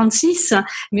compris, en 36,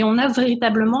 mais on a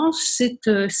véritablement ces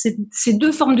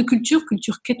deux formes de culture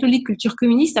catholique, culture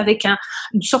communiste, avec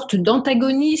une sorte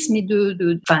d'antagonisme et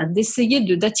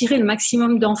d'essayer d'attirer le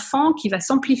maximum d'enfants, qui va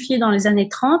s'amplifier dans les années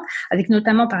 30, avec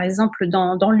notamment, par exemple,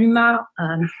 dans l'UMA,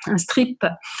 un strip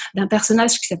d'un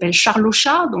personnage qui s'appelle Charles le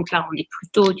Chat. Donc là, on est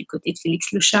plutôt du côté de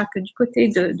Félix le Chat que du côté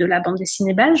de la bande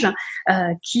dessinée belge,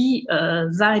 qui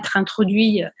va être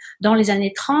introduit dans les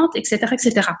années 30, etc.,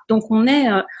 etc. Donc on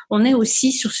est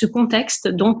aussi sur ce contexte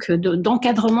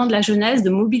d'encadrement de la jeunesse,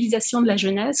 de mobilisation de la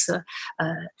jeunesse,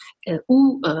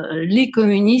 où les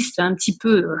communistes, un petit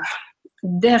peu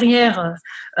derrière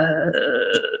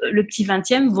le petit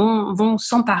 20e, vont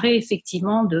s'emparer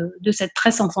effectivement de cette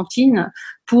presse enfantine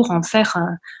pour en faire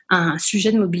un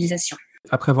sujet de mobilisation.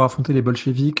 Après avoir affronté les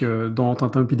bolcheviks dans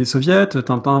Tintin au pays des soviets,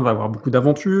 Tintin va avoir beaucoup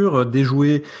d'aventures,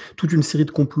 déjouer toute une série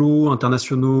de complots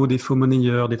internationaux, des faux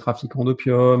monnayeurs, des trafiquants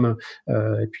d'opium,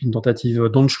 et puis une tentative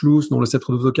d'Anschluss dans le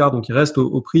sceptre de Vokar, donc il reste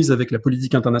aux prises avec la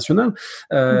politique internationale.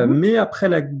 Mais après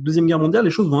la Deuxième Guerre mondiale,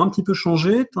 les choses vont un petit peu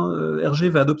changer. Hergé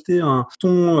va adopter un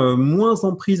ton moins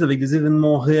en prise avec des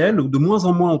événements réels, ou de moins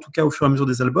en moins en tout cas au fur et à mesure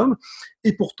des albums.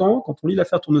 Et pourtant, quand on lit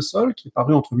L'Affaire Tournesol, qui est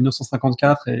paru entre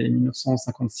 1954 et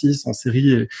 1956 en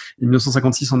série et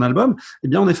 1956 en album, eh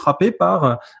bien, on est frappé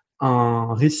par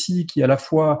un récit qui à la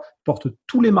fois porte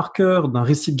tous les marqueurs d'un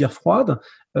récit de guerre froide,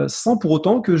 sans pour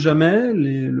autant que jamais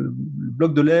le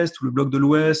bloc de l'Est ou le bloc de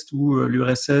l'Ouest ou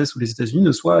l'URSS ou les États-Unis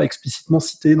ne soient explicitement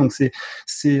cités. Donc c'est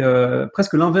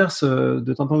presque l'inverse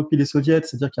de Tintin au pays des soviets,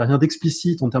 c'est-à-dire qu'il n'y a rien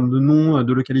d'explicite en termes de nom,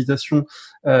 de localisation,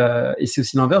 et c'est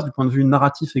aussi l'inverse du point de vue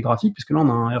narratif et graphique, puisque là on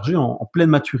a un Hergé en pleine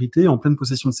maturité, en pleine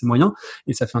possession de ses moyens,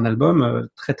 et ça fait un album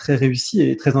très très réussi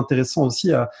et très intéressant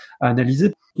aussi à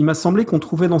analyser. Il m'a semblé qu'on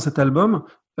trouvait dans cet album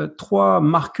trois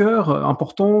marqueurs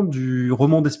importants du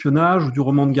roman d'espionnage ou du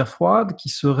roman de guerre froide, qui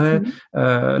seraient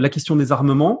la question des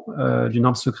armements, d'une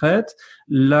arme secrète,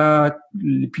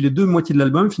 et puis les deux moitiés de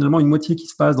l'album, finalement une moitié qui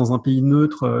se passe dans un pays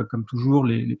neutre, comme toujours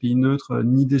les pays neutres,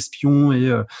 ni d'espions et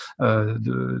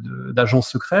d'agents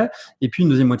secrets, et puis une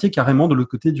deuxième moitié carrément de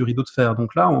l'autre côté du rideau de fer.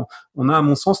 Donc là, on a à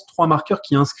mon sens trois marqueurs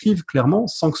qui inscrivent clairement,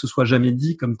 sans que ce soit jamais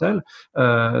dit comme tel,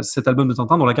 cet album de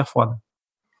Tintin dans la guerre froide.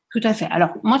 Tout à fait.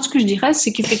 Alors, moi, ce que je dirais,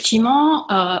 c'est qu'effectivement,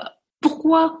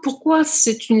 pourquoi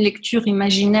c'est une lecture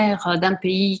imaginaire d'un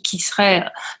pays qui serait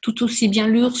tout aussi bien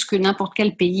l'URSS que n'importe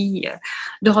quel pays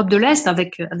d'Europe de l'Est,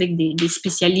 avec des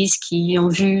spécialistes qui ont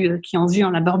vu en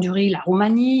la bordurie la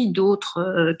Roumanie,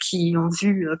 d'autres qui ont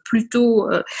vu plutôt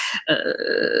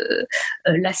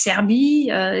la Serbie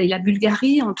et la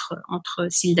Bulgarie, entre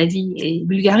Moldavie et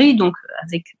Bulgarie, donc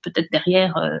avec peut-être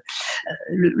derrière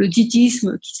le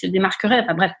titisme qui se démarquerait.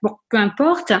 Enfin bref, bon, peu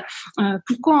importe.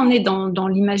 Pourquoi on est dans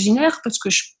l'imaginaire? Parce que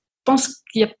pense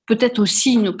qu'il y a peut-être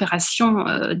aussi une opération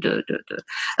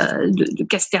de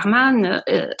Casterman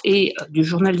et du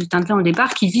journal du Tintin au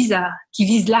départ qui vise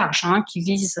large, qui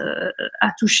vise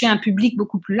à toucher un public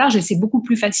beaucoup plus large, et c'est beaucoup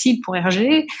plus facile pour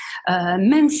Hergé,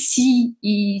 même si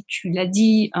tu l'as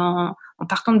dit en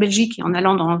partant de Belgique et en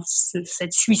allant dans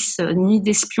cette Suisse nid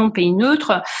d'espions, pays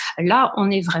neutre, là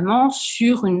on est vraiment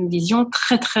sur une vision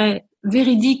très très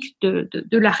véridique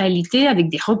de la réalité, avec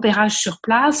des repérages sur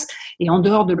place, et en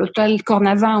dehors de l'hôtel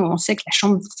Cornavin où on sait que la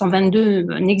chambre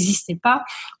 122 n'existait pas,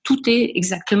 tout est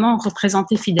exactement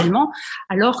représenté fidèlement,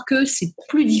 alors que c'est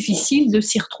plus difficile de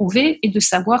s'y retrouver et de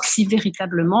savoir si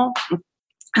véritablement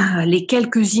les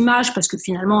quelques images, parce que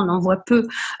finalement on en voit peu,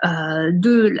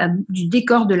 du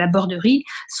décor de la Borderie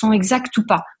sont exactes ou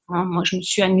pas. Moi je me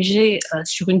suis amusée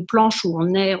sur une planche où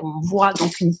on voit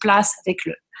donc une place avec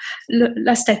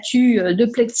la statue de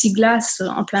plexiglas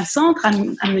en plein centre, à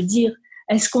me dire,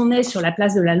 est-ce qu'on est sur la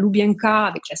place de la Loubienka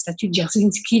avec la statue de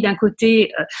Dzerzhinsky d'un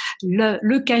côté,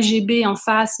 le KGB en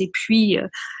face, et puis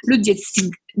le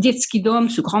Dietsky Dom,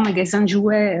 ce grand magasin de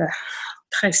jouets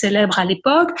très célèbre à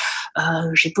l'époque.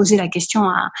 J'ai posé la question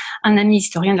à un ami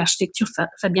historien de l'architecture,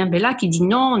 Fabien Bella, qui dit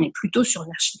non, on est plutôt sur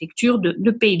une architecture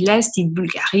de pays de l'Est, de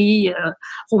Bulgarie,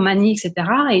 Roumanie, etc.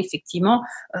 Et effectivement,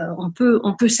 on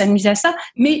peut s'amuser à ça,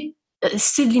 mais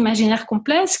c'est de l'imaginaire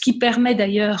complexe qui permet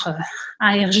d'ailleurs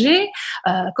à Hergé,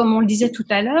 comme on le disait tout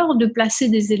à l'heure, de placer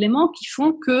des éléments qui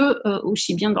font que,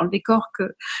 aussi bien dans le décor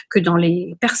que dans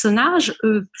les personnages,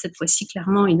 eux, cette fois-ci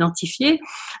clairement identifiés,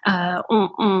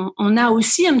 on a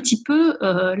aussi un petit peu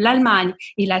l'Allemagne.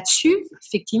 Et là-dessus,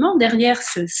 effectivement, derrière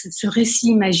ce récit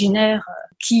imaginaire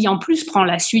qui en plus prend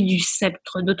la suite du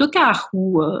sceptre d'Ottokar,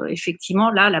 où effectivement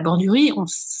là, la Bordurie, on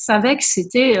savait que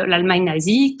c'était l'Allemagne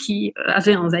nazie qui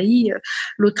avait envahi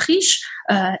l'Autriche.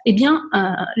 Eh bien,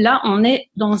 là, on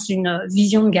est dans une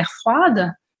vision de guerre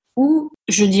froide où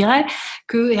je dirais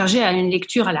que Hergé a une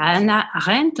lecture à la Hannah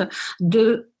Arendt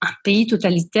de un pays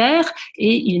totalitaire,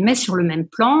 et il met sur le même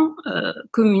plan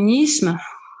communisme,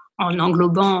 en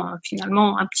englobant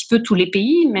finalement un petit peu tous les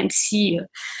pays, même si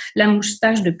la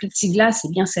moustache de plexiglas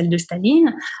est bien celle de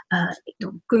Staline,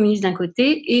 donc communisme d'un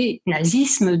côté et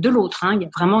nazisme de l'autre. Il y a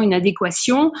vraiment une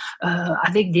adéquation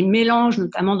avec des mélanges,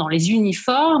 notamment dans les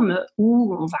uniformes,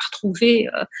 où on va retrouver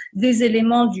des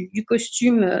éléments du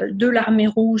costume de l'armée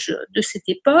rouge de cette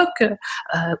époque,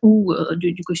 ou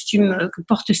du costume que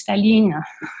porte Staline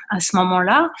à ce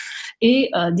moment-là, et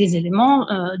des éléments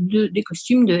des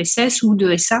costumes de SS ou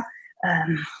de SA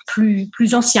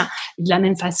plus anciens. Et de la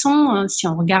même façon, si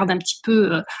on regarde un petit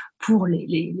peu pour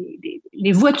les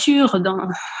voitures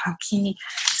qui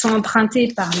sont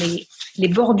empruntées par les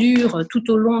bordures tout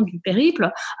au long du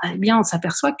périple, eh bien, on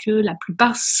s'aperçoit que la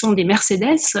plupart sont des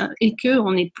Mercedes, et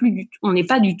qu'on n'est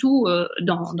pas du tout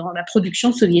dans la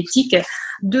production soviétique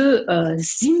de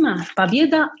Zim,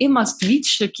 Pabieda et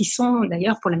Moskvitch, qui sont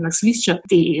d'ailleurs pour la Moskvitch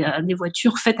des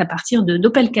voitures faites à partir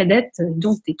d'Opel Kadett,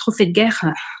 donc des trophées de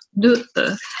guerre de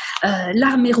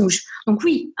l'armée rouge. Donc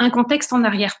oui, un contexte en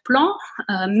arrière-plan,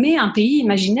 mais un pays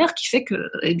imaginaire qui fait que,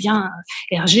 eh bien,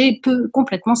 Hergé peut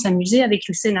complètement s'amuser avec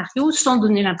le scénario sans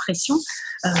donner l'impression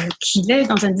qu'il est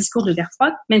dans un discours de guerre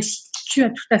froide, même si tu as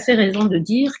tout à fait raison de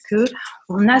dire que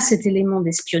on a cet élément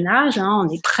d'espionnage, on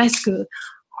est presque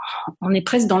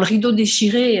dans le rideau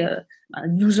déchiré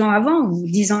 12 ans avant ou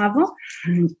 10 ans avant.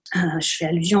 Je fais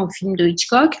allusion au film de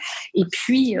Hitchcock. Et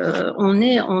puis, on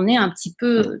est un petit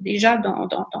peu déjà dans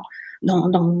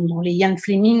les Ian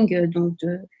Fleming, donc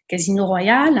de Casino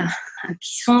Royale,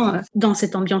 qui sont dans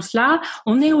cette ambiance-là.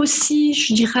 On est aussi,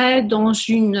 je dirais, dans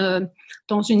une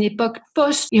époque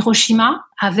post-Hiroshima,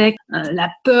 avec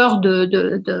la peur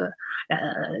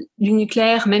du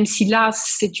nucléaire, même si là,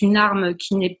 c'est une arme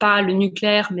qui n'est pas le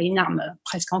nucléaire, mais une arme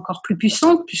presque encore plus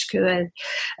puissante, puisque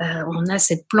on a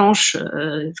cette planche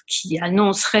qui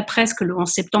annoncerait presque le 11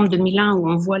 septembre 2001, où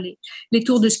on voit les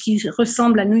tours de ce qui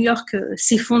ressemble à New York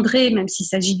s'effondrer, même s'il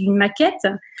s'agit d'une maquette,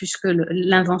 puisque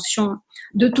l'invention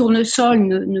de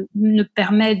tournesol ne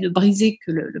permet de briser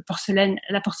que la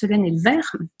porcelaine et le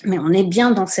verre. Mais on est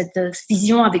bien dans cette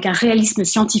vision avec un réalisme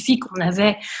scientifique qu'on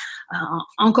avait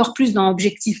encore plus dans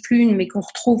Objectif Lune, mais qu'on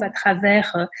retrouve à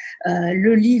travers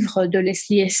le livre de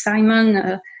Leslie S.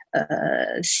 Simon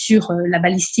sur la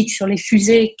balistique sur les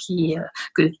fusées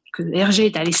que Hergé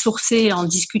est allé sourcer en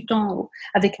discutant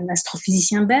avec un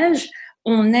astrophysicien belge.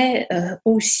 On est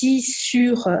aussi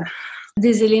sur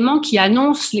des éléments qui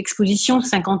annoncent l'exposition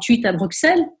 58 à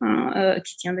Bruxelles,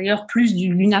 qui tient d'ailleurs plus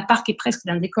du Luna Park et presque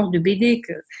d'un décor de BD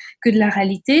que de la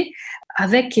réalité,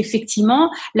 avec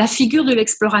effectivement la figure de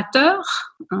l'explorateur,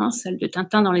 celle de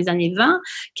Tintin dans les années 20,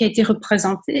 qui a été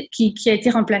représentée, qui a été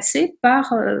remplacée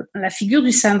par la figure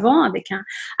du savant, avec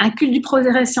un culte du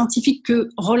progrès scientifique que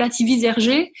relativise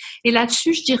Hergé. Et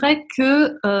là-dessus, je dirais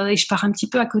que, et je pars un petit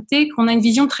peu à côté, qu'on a une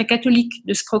vision très catholique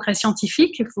de ce progrès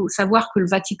scientifique. Il faut savoir que le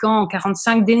Vatican en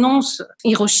 1945 dénonce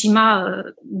Hiroshima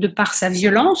de par sa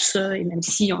violence, et même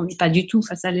si on n'est pas du tout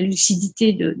face à la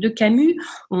lucidité de Camus,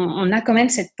 on a quand même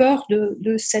cette peur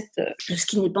de ce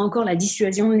qui n'est pas encore la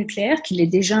dissuasion nucléaire, qu'il est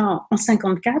déjà en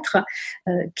 1954,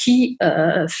 qui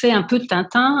fait un peu de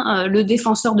Tintin le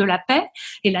défenseur de la paix.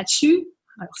 Et là-dessus,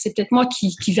 alors c'est peut-être moi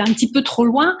qui vais un petit peu trop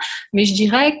loin, mais je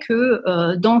dirais que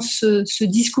dans ce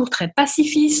discours très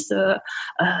pacifiste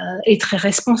et très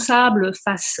responsable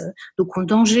face donc au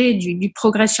danger du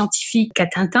progrès scientifique qu'a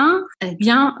Tintin, eh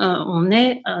bien on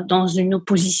est dans une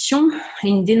opposition et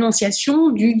une dénonciation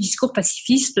du discours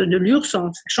pacifiste de l'URSS,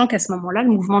 en sachant qu'à ce moment-là, le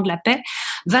mouvement de la paix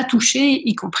va toucher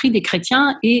y compris des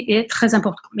chrétiens et est très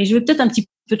important. Mais je vais peut-être un petit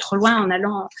peu trop loin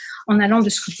en allant de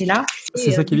ce côté-là.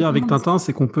 C'est ça qui est bien avec Tintin,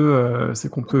 c'est qu'on peut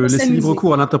laisser libre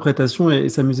cours à l'interprétation et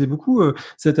s'amuser beaucoup.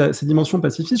 Cette dimension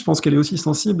pacifiste, je pense qu'elle est aussi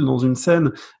sensible dans une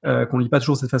scène qu'on lit pas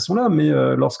toujours de cette façon-là, mais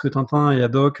lorsque Tintin et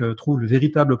Haddock trouvent le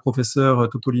véritable professeur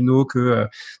Topolino que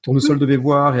Tournesol devait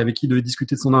voir et avec qui il devait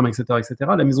discuter de son arme, etc., etc.,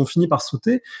 la maison finit par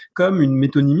sauter comme une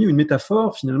métonymie, une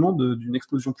métaphore finalement d'une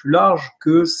explosion plus large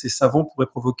que ces savants pourraient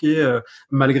provoquer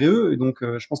malgré eux. Et donc,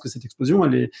 je pense que cette explosion,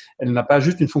 elle n'a pas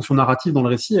juste une fonction narrative dans le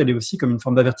récit, elle est aussi comme une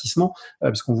forme d'avertissement,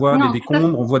 parce qu'on voit des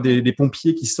décombres, on voit des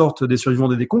pompiers qui sortent des survivants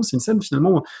des décombres. C'est une scène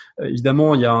finalement,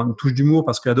 évidemment, il y a une touche d'humour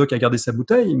parce que Haddock a gardé sa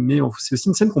bouteille, mais c'est aussi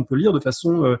une scène qu'on peut lire de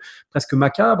façon presque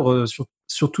macabre,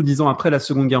 surtout 10 ans après la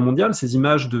Seconde Guerre mondiale, ces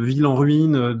images de villes en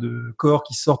ruine, de corps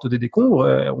qui sortent des décombres,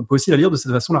 on peut aussi la lire de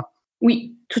cette façon-là.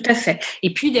 Oui, tout à fait.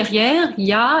 Et puis derrière, il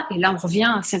y a, et là on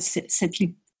revient à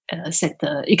cette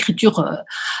écriture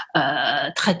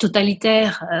très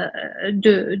totalitaire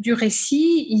du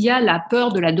récit, il y a la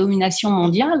peur de la domination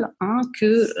mondiale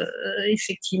que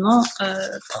effectivement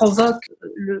provoque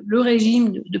le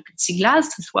régime de Plexiglas,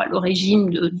 que ce soit le régime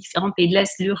de différents pays de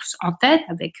l'Est, l'URSS en tête,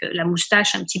 avec la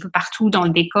moustache un petit peu partout dans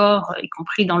le décor, y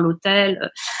compris dans l'hôtel,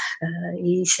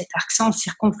 et cet accent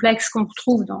circonflexe qu'on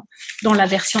retrouve dans la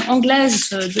version anglaise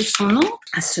de son nom,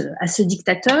 à ce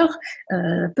dictateur,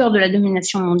 peur de la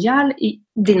domination mondiale et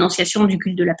dénonciation du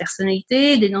culte de la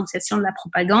personnalité, dénonciation de la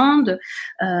propagande,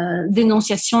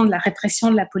 dénonciation de la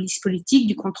répression de la police politique,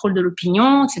 du contrôle de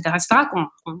l'opinion, etc.,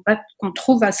 qu'on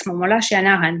trouve à ce moment-là chez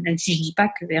Hannah Arendt, même si je ne dis pas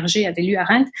que Hergé avait lu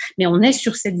Arendt, mais on est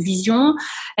sur cette vision.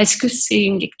 Est-ce que c'est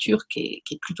une lecture qui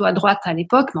est plutôt à droite à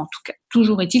l'époque, mais en tout cas,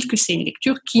 toujours est-il que c'est une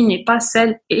lecture qui n'est pas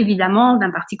celle, évidemment,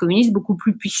 d'un parti communiste beaucoup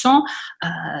plus puissant,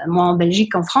 moins en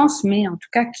Belgique qu'en France, mais en tout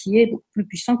cas qui est beaucoup plus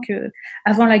puissant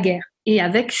qu'avant la guerre. Et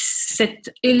avec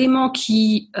cet élément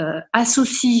qui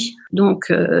associe donc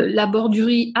la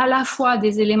bordurie à la fois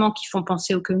des éléments qui font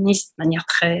penser aux communistes de manière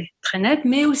très très nette,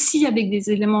 mais aussi avec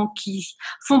des éléments qui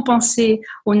font penser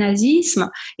au nazisme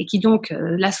et qui donc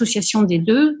l'association des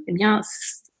deux, eh bien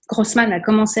Grossman a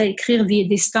commencé à écrire Vie et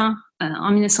Destin en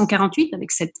 1948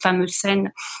 avec cette fameuse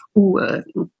scène où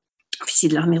officiers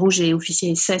de l'armée rouge et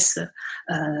officiers SS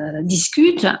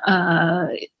discutent,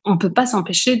 on peut pas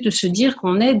s'empêcher de se dire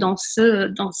qu'on est dans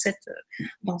cet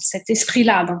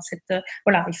esprit-là,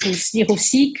 voilà. Il faut se dire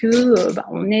aussi que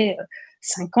on est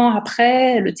 5 ans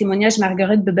après le témoignage de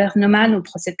Margaret Buber-Neumann au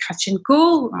procès de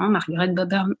Kravchenko. Margaret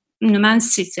Buber-Neumann,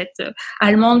 c'est cette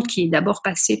Allemande qui est d'abord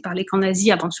passée par les camps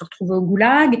nazis avant de se retrouver au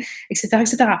goulag, etc.,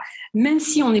 etc. Même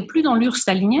si on n'est plus dans l'URSS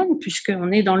stalinienne,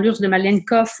 puisqu'on est dans l'URSS de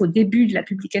Malenkov au début de la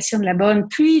publication de la Bonne,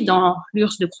 puis dans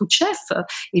l'URSS de Khrouchtchev,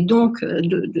 et donc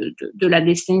de la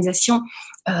déstalinisation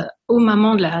au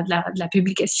moment de la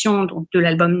publication donc, de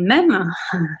l'album même.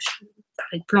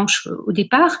 De planche au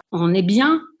départ, on est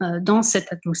bien dans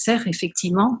cette atmosphère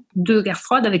effectivement de guerre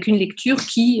froide avec une lecture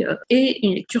qui est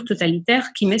une lecture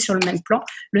totalitaire qui met sur le même plan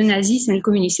le nazisme et le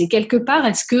communisme. Et quelque part,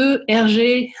 est-ce que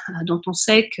Hergé, dont on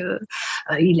sait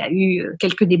qu'il a eu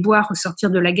quelques déboires au sortir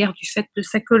de la guerre du fait de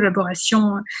sa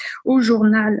collaboration au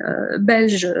journal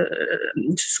belge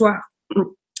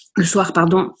le soir,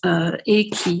 et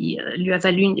qui lui a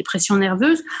valu une dépression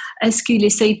nerveuse, est-ce qu'il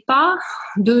n'essaye pas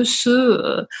de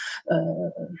se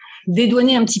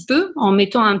dédouaner un petit peu en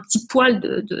mettant un petit poil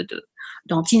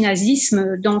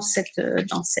d'antinazisme dans cette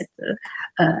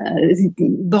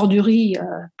bordurie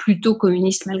plutôt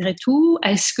communiste malgré tout?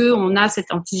 Est-ce qu'on a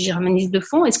cet anti-germanisme de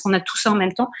fond? Est-ce qu'on a tout ça en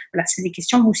même temps? Voilà, c'est des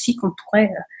questions aussi qu'on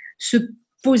pourrait se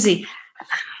poser.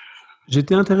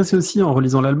 J'étais intéressé aussi en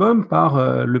relisant l'album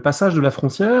par le passage de la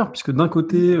frontière, puisque d'un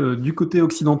côté, du côté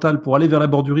occidental, pour aller vers la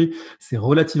Bordurie, c'est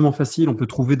relativement facile. On peut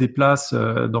trouver des places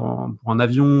pour un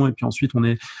avion, et puis ensuite on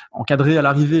est encadré à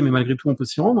l'arrivée, mais malgré tout on peut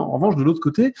s'y rendre. En revanche, de l'autre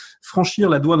côté, franchir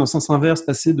la douane en sens inverse,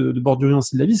 passer de Bordurie en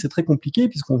Sildavie, c'est très compliqué,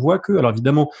 puisqu'on voit que, alors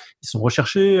évidemment, ils sont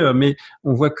recherchés, mais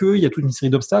on voit qu'il y a toute une série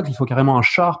d'obstacles. Il faut carrément un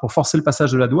char pour forcer le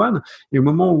passage de la douane. Et au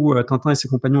moment où Tintin et ses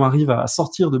compagnons arrivent à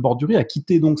sortir de Bordurie, à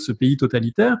quitter donc ce pays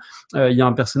totalitaire, il y a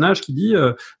un personnage qui dit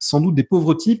sans doute des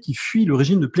pauvres types qui fuient le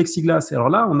régime de plexiglas. Et alors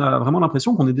là, on a vraiment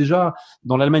l'impression qu'on est déjà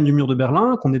dans l'Allemagne du mur de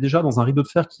Berlin, qu'on est déjà dans un rideau de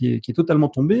fer qui est totalement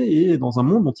tombé et dans un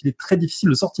monde dont il est très difficile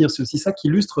de sortir. C'est aussi ça qui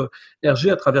illustre Hergé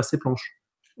à travers ses planches.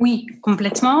 Oui,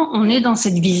 complètement. On est dans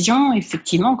cette vision,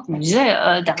 effectivement, comme je disais,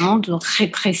 d'un monde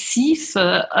répressif,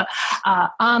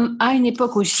 à une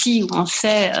époque aussi où on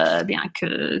sait bien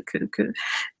que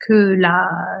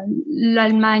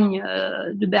l'Allemagne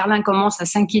de Berlin commence à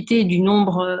s'inquiéter du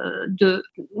nombre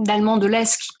d'Allemands de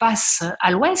l'Est qui passent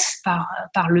à l'Ouest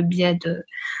par le biais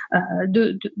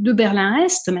de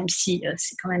Berlin-Est, même si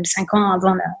c'est quand même 5 ans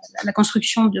avant la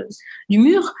construction du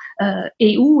mur,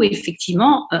 et où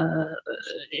effectivement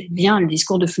eh bien, le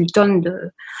discours de Fulton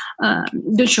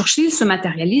de Churchill se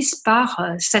matérialise par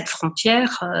cette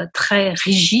frontière très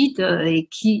rigide et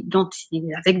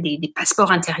avec des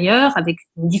passeports intérieurs, avec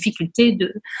une difficulté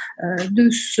de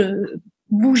se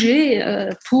bouger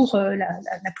pour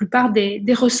la plupart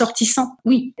des ressortissants.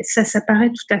 Oui, ça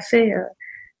paraît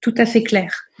tout à fait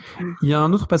clair. Il y a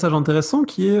un autre passage intéressant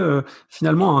qui est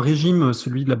finalement un régime,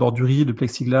 celui de la Bordurie, de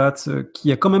plexiglas,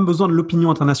 qui a quand même besoin de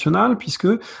l'opinion internationale, puisque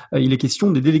il est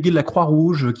question des délégués de la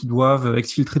Croix-Rouge qui doivent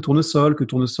exfiltrer Tournesol, que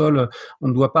Tournesol, on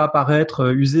ne doit pas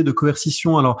apparaître usé de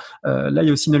coercition. Alors là, il y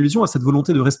a aussi une allusion à cette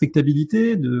volonté de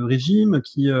respectabilité, de régime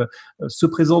qui se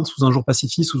présente sous un jour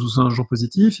pacifiste ou sous un jour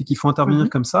positif et qu'il faut intervenir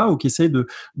comme ça, ou qui essaye de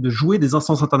jouer des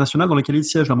instances internationales dans lesquelles il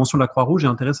siège. La mention de la Croix-Rouge est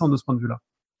intéressante de ce point de vue-là.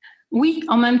 Oui,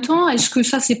 en même temps, est-ce que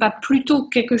ça, c'est pas plutôt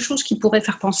quelque chose qui pourrait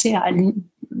faire penser à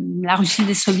la Russie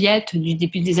des soviets du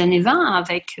début des années 20,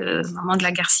 avec au moment de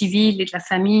la guerre civile et de la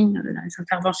famine, les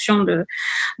interventions de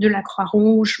la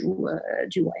Croix-Rouge ou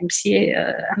du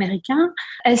YMCA américain?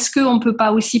 Est-ce qu'on peut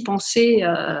pas aussi penser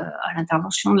à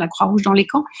l'intervention de la Croix-Rouge dans les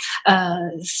camps?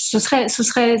 Ce serait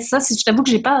ça. Je t'avoue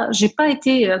que j'ai pas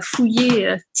été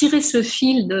tirer ce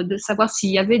fil de savoir s'il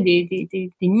y avait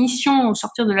des missions au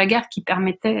sortir de la guerre qui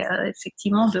permettaient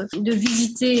effectivement de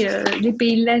visiter les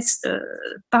pays de l'Est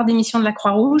par des missions de la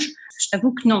Croix-Rouge. Je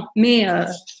t'avoue que non, mais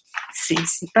c'est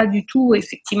pas du tout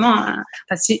effectivement.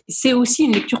 C'est aussi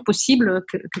une lecture possible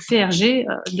que fait Hergé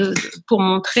pour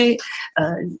montrer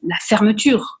la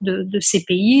fermeture de ces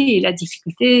pays et la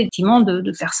difficulté effectivement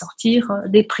de faire sortir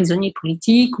des prisonniers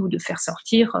politiques ou de faire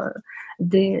sortir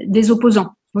des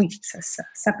opposants. Oui,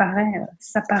 ça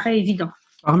paraît évident.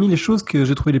 Parmi les choses que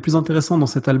j'ai trouvées les plus intéressantes dans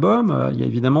cet album, il y a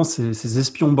évidemment ces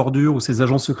espions bordures ou ces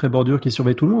agents secrets bordures qui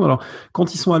surveillent tout le monde. Alors,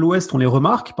 quand ils sont à l'ouest, on les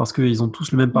remarque parce qu'ils ont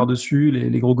tous le même par-dessus,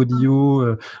 les gros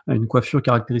godillots, une coiffure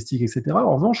caractéristique, etc.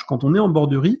 En revanche, quand on est en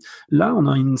borderie, là, on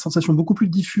a une sensation beaucoup plus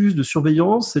diffuse de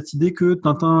surveillance, cette idée que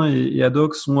Tintin et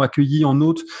Haddock sont accueillis en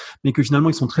hôtes, mais que finalement,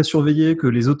 ils sont très surveillés, que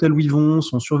les hôtels où ils vont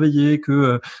sont surveillés,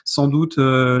 que sans doute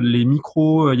les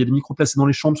micros, il y a des micros placés dans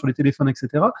les chambres, sur les téléphones,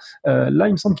 etc. Là,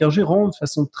 il me semble qu'Hergé rend de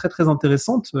façon très très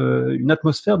intéressante une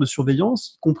atmosphère de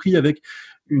surveillance, y compris avec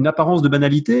une apparence de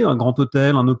banalité, un grand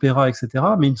hôtel, un opéra, etc.,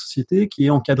 mais une société qui est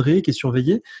encadrée, qui est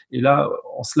surveillée. Et là,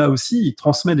 en cela aussi, il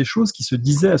transmet des choses qui se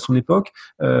disaient à son époque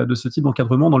de ce type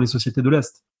d'encadrement dans les sociétés de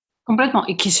l'Est. Complètement,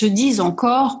 et qui se disent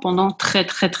encore pendant très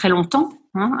très très longtemps.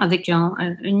 Avec un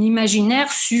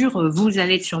imaginaire sur vous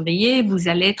allez être surveillé, vous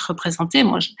allez être représenté.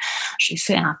 Moi, j'ai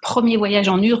fait un premier voyage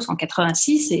en URSS en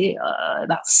 86 et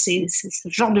c'est ce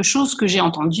genre de choses que j'ai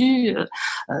entendu.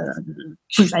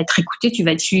 Tu vas être écouté, tu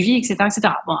vas être suivi, etc.,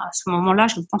 etc. Bon, à ce moment-là,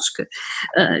 je pense que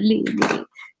les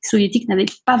soviétiques n'avaient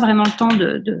pas vraiment le temps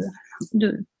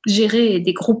de gérer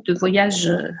des groupes de voyage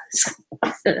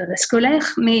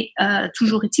scolaires, mais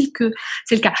toujours est-il que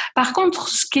c'est le cas. Par contre,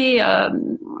 ce qui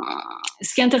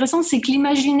est intéressant, c'est que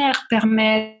l'imaginaire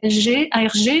permet à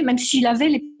Hergé, même s'il avait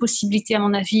les possibilités, à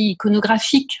mon avis,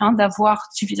 iconographiques, d'avoir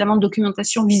suffisamment de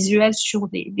documentation visuelle sur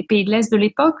des pays de l'Est de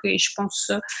l'époque, et je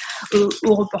pense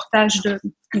au reportage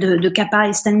de Capa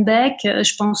et Steinbeck,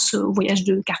 je pense au voyage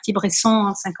de Cartier-Bresson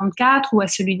en 54 ou à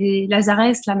celui des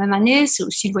Lazares la même année, c'est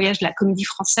aussi le voyage de la Comédie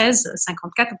Française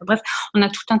 54. Bref, on a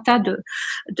tout un tas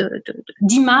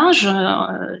d'images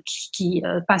qui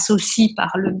passent aussi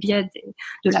par le biais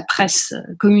de la presse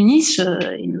communiste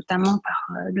et notamment par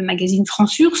le magazine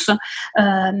France Urs.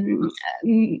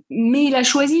 Mais il a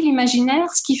choisi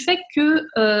l'imaginaire, ce qui fait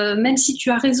que même si tu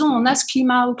as raison, on a ce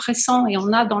climat oppressant et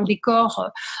on a dans le décor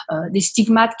des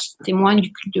stigmates qui témoignent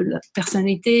du culte de la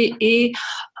personnalité et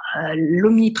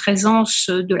l'omniprésence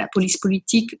de la police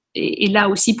politique est là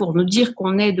aussi pour nous dire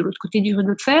qu'on est de l'autre côté du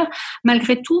rideau de fer.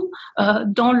 Malgré tout,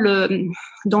 dans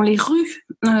les rues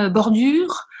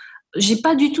bordures, j'ai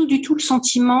pas du tout le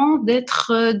sentiment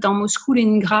d'être dans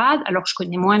Moscou-Leningrad. Alors, je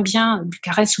connais moins bien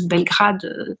Bucarest ou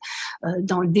Belgrade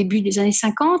dans le début des années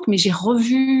 50, mais j'ai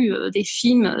revu des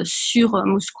films sur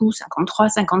Moscou 53,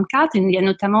 54, et il y a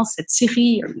notamment cette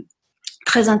série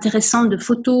très intéressante de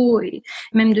photos et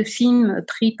même de films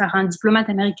pris par un diplomate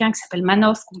américain qui s'appelle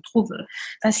Manoff, qu'on trouve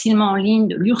facilement en ligne,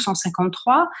 de l'URSS en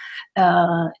 53.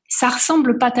 Ça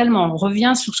ressemble pas tellement. On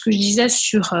revient sur ce que je disais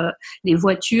sur les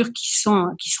voitures qui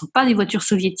sont pas des voitures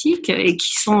soviétiques et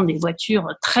qui sont des voitures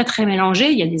très très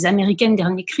mélangées. Il y a des américaines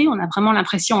dernier cri. On a vraiment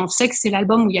l'impression, on sait que c'est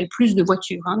l'album où il y a le plus de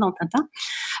voitures dans Tintin.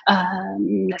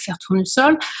 L'affaire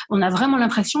Tournesol. On a vraiment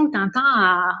l'impression que Tintin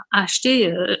a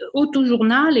acheté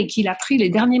Autojournal et qu'il a pris les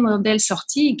derniers modèles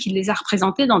sortis et qu'il les a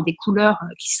représentés dans des couleurs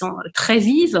qui sont très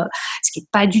vives, ce qui n'est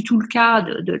pas du tout le cas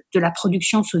de la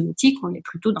production soviétique. On est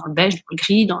plutôt dans le beige, dans le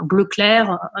gris, dans le bleu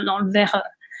clair, dans le vert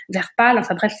pâle.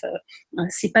 Enfin bref,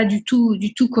 c'est pas du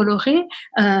tout coloré.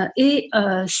 Et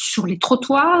sur les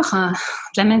trottoirs,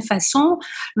 de la même façon,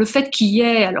 le fait qu'il y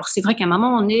ait, alors c'est vrai qu'à un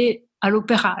moment on est à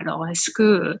l'opéra. Alors, est-ce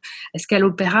qu'à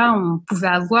l'opéra, on pouvait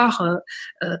avoir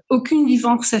aucune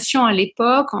distanciation à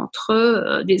l'époque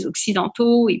entre des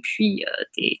Occidentaux et puis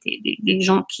des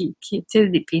gens qui étaient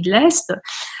des pays de l'Est?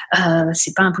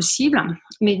 C'est pas impossible.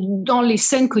 Mais dans les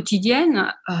scènes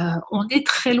quotidiennes, on est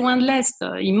très loin de l'Est.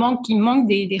 Il manque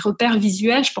des repères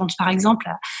visuels. Je pense par exemple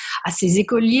à ces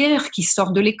écolières qui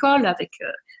sortent de l'école avec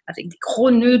des gros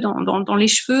nœuds dans les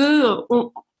cheveux.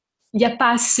 Il n'y a pas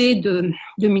assez de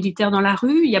militaires dans la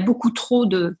rue, il y a beaucoup trop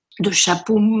de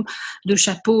chapeaux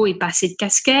et pas assez de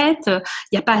casquettes,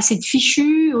 il n'y a pas assez de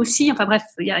fichus aussi. Enfin bref,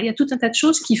 il y a tout un tas de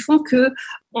choses qui font que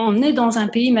on est dans un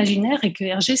pays imaginaire et que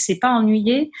Hergé s'est pas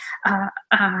ennuyé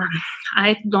à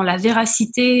être dans la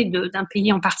véracité d'un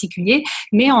pays en particulier,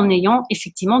 mais en ayant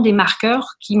effectivement des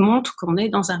marqueurs qui montrent qu'on est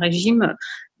dans un régime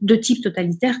de type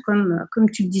totalitaire, comme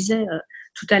tu le disais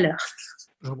tout à l'heure.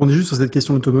 Je rebondis juste sur cette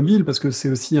question automobile parce que c'est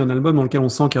aussi un album dans lequel on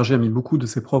sent qu'Hergé a mis beaucoup de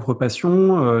ses propres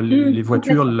passions, les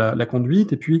voitures, la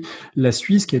conduite, et puis la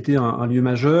Suisse qui a été un lieu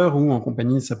majeur où, en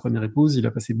compagnie de sa première épouse, il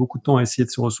a passé beaucoup de temps à essayer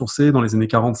de se ressourcer dans les années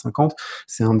 40-50.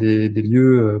 C'est un des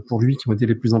lieux pour lui qui ont été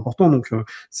les plus importants, donc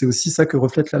c'est aussi ça que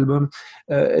reflète l'album.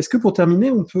 Est-ce que pour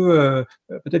terminer, on peut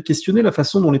peut-être questionner la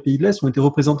façon dont les pays de l'Est ont été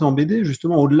représentés en BD,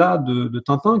 justement au-delà de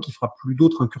Tintin, qui fera plus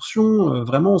d'autres incursions,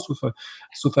 vraiment, sauf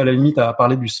à la limite à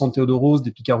parler du San Théodoros,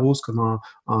 des Picaros comme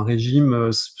un régime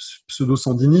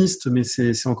pseudo-sandiniste, mais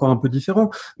c'est encore un peu différent.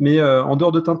 Mais en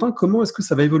dehors de Tintin, comment est-ce que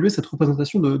ça va évoluer cette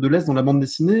représentation de l'Est dans la bande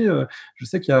dessinée? Je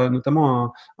sais qu'il y a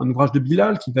notamment un ouvrage de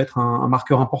Bilal qui va être un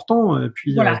marqueur important, et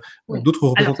puis voilà. d'autres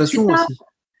représentations aussi.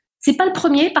 C'est pas le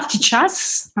premier, Parti de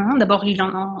chasse. D'abord,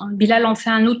 Bilal en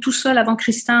fait un autre tout seul avant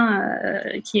Christin,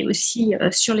 qui est aussi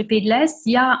sur les pays de l'Est.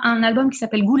 Il y a un album qui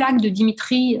s'appelle Goulag de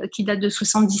Dimitri, qui date de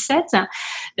 77,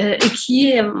 et qui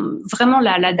est vraiment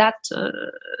la date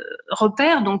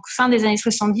repère, donc fin des années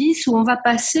 70, où on va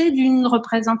passer d'une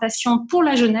représentation pour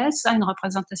la jeunesse à une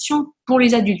représentation pour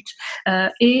les adultes,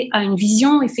 et à une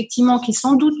vision effectivement qui est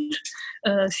sans doute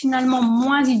finalement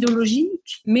moins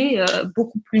idéologique, mais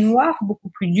beaucoup plus noire, beaucoup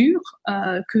plus dure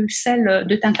que celle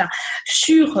de Tintin.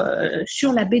 Sur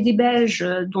la BD belge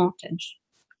dont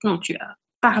tu as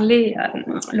parlé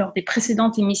lors des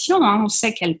précédentes émissions, on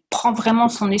sait qu'elle prend vraiment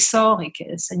son essor et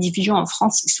que sa diffusion en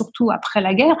France, surtout après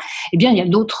la guerre, eh bien il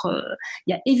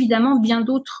y a évidemment bien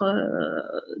d'autres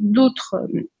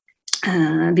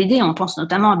BD, on pense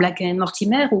notamment à Black and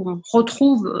Mortimer, où on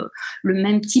retrouve le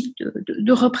même type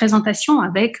de représentation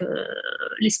avec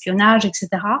l'espionnage, etc.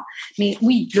 Mais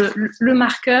oui, le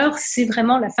marqueur, c'est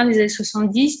vraiment la fin des années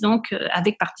 70, donc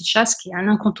avec Parti de chasse, qui est un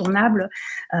incontournable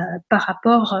par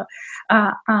rapport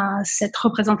à cette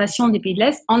représentation des pays de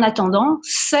l'Est. En attendant,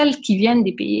 celles qui viennent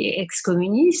des pays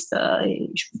ex-communistes, et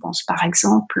je pense par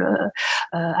exemple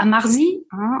à Marzi,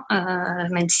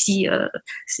 même si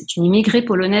c'est une immigrée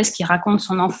polonaise qui raconte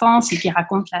son enfance et qui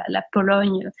raconte la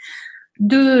Pologne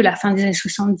de la fin des années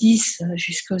 70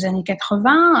 jusqu'aux années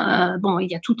 80. Il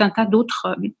y a tout un tas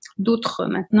d'autres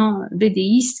maintenant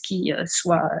BDistes qui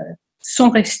sont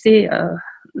restés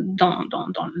dans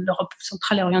l'Europe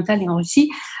centrale et orientale et en Russie,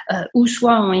 ou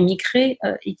soit ont émigré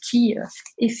et qui,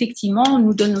 effectivement,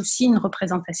 nous donnent aussi une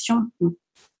représentation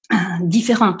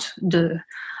différente de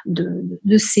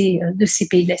ces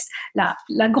pays de l'Est.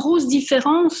 La grosse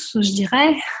différence, je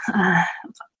dirais,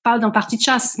 pas dans Partie de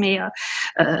chasse, mais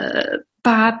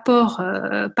par rapport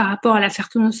à l'affaire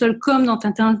Tournesol comme dans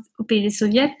Tintin au pays des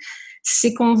Soviets,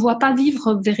 c'est qu'on ne voit pas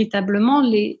vivre véritablement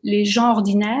les gens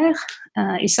ordinaires.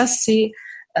 Et ça, c'est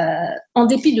en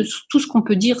dépit de tout ce qu'on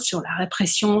peut dire sur la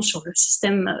répression, sur le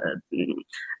système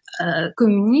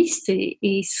communiste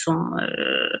et son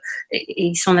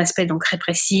aspect donc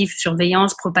répressif,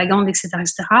 surveillance, propagande, etc.,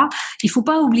 etc. Il faut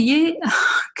pas oublier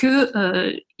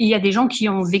que il y a des gens qui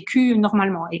ont vécu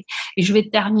normalement. Et je vais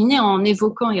terminer en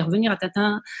évoquant et revenir à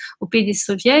Tintin au pays des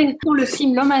Soviets. Pour le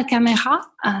film L'homme à la caméra,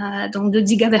 donc de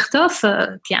Dziga Vertov,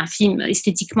 qui est un film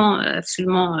esthétiquement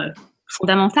absolument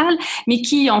fondamentale, mais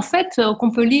qui, en fait,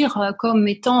 qu'on peut lire comme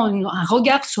étant un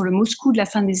regard sur le Moscou de la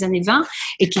fin des années 20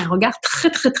 et qui est un regard très,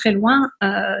 très, très loin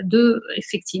de,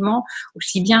 effectivement,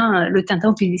 aussi bien le Tintin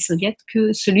au pays des Soviets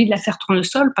que celui de l'affaire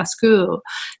Tournesol parce que,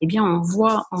 eh bien, on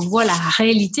voit la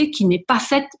réalité qui n'est pas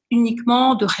faite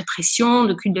uniquement de répression,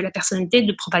 de culte de la personnalité,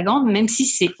 de propagande, même si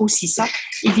c'est aussi ça,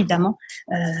 évidemment,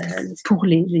 pour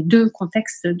les deux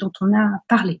contextes dont on a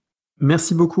parlé.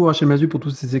 Merci beaucoup Rachel Mazu pour tous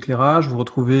ces éclairages. Vous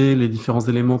retrouvez les différents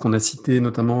éléments qu'on a cités,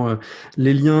 notamment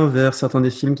les liens vers certains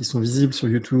des films qui sont visibles sur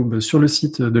YouTube, sur le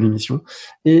site de l'émission.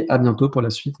 Et à bientôt pour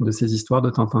la suite de ces histoires de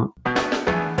Tintin.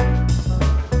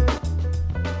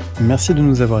 Merci de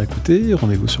nous avoir écoutés.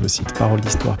 Rendez-vous sur le site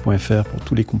paroledhistoire.fr pour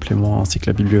tous les compléments ainsi que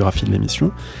la bibliographie de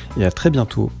l'émission. Et à très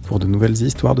bientôt pour de nouvelles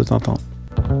histoires de Tintin.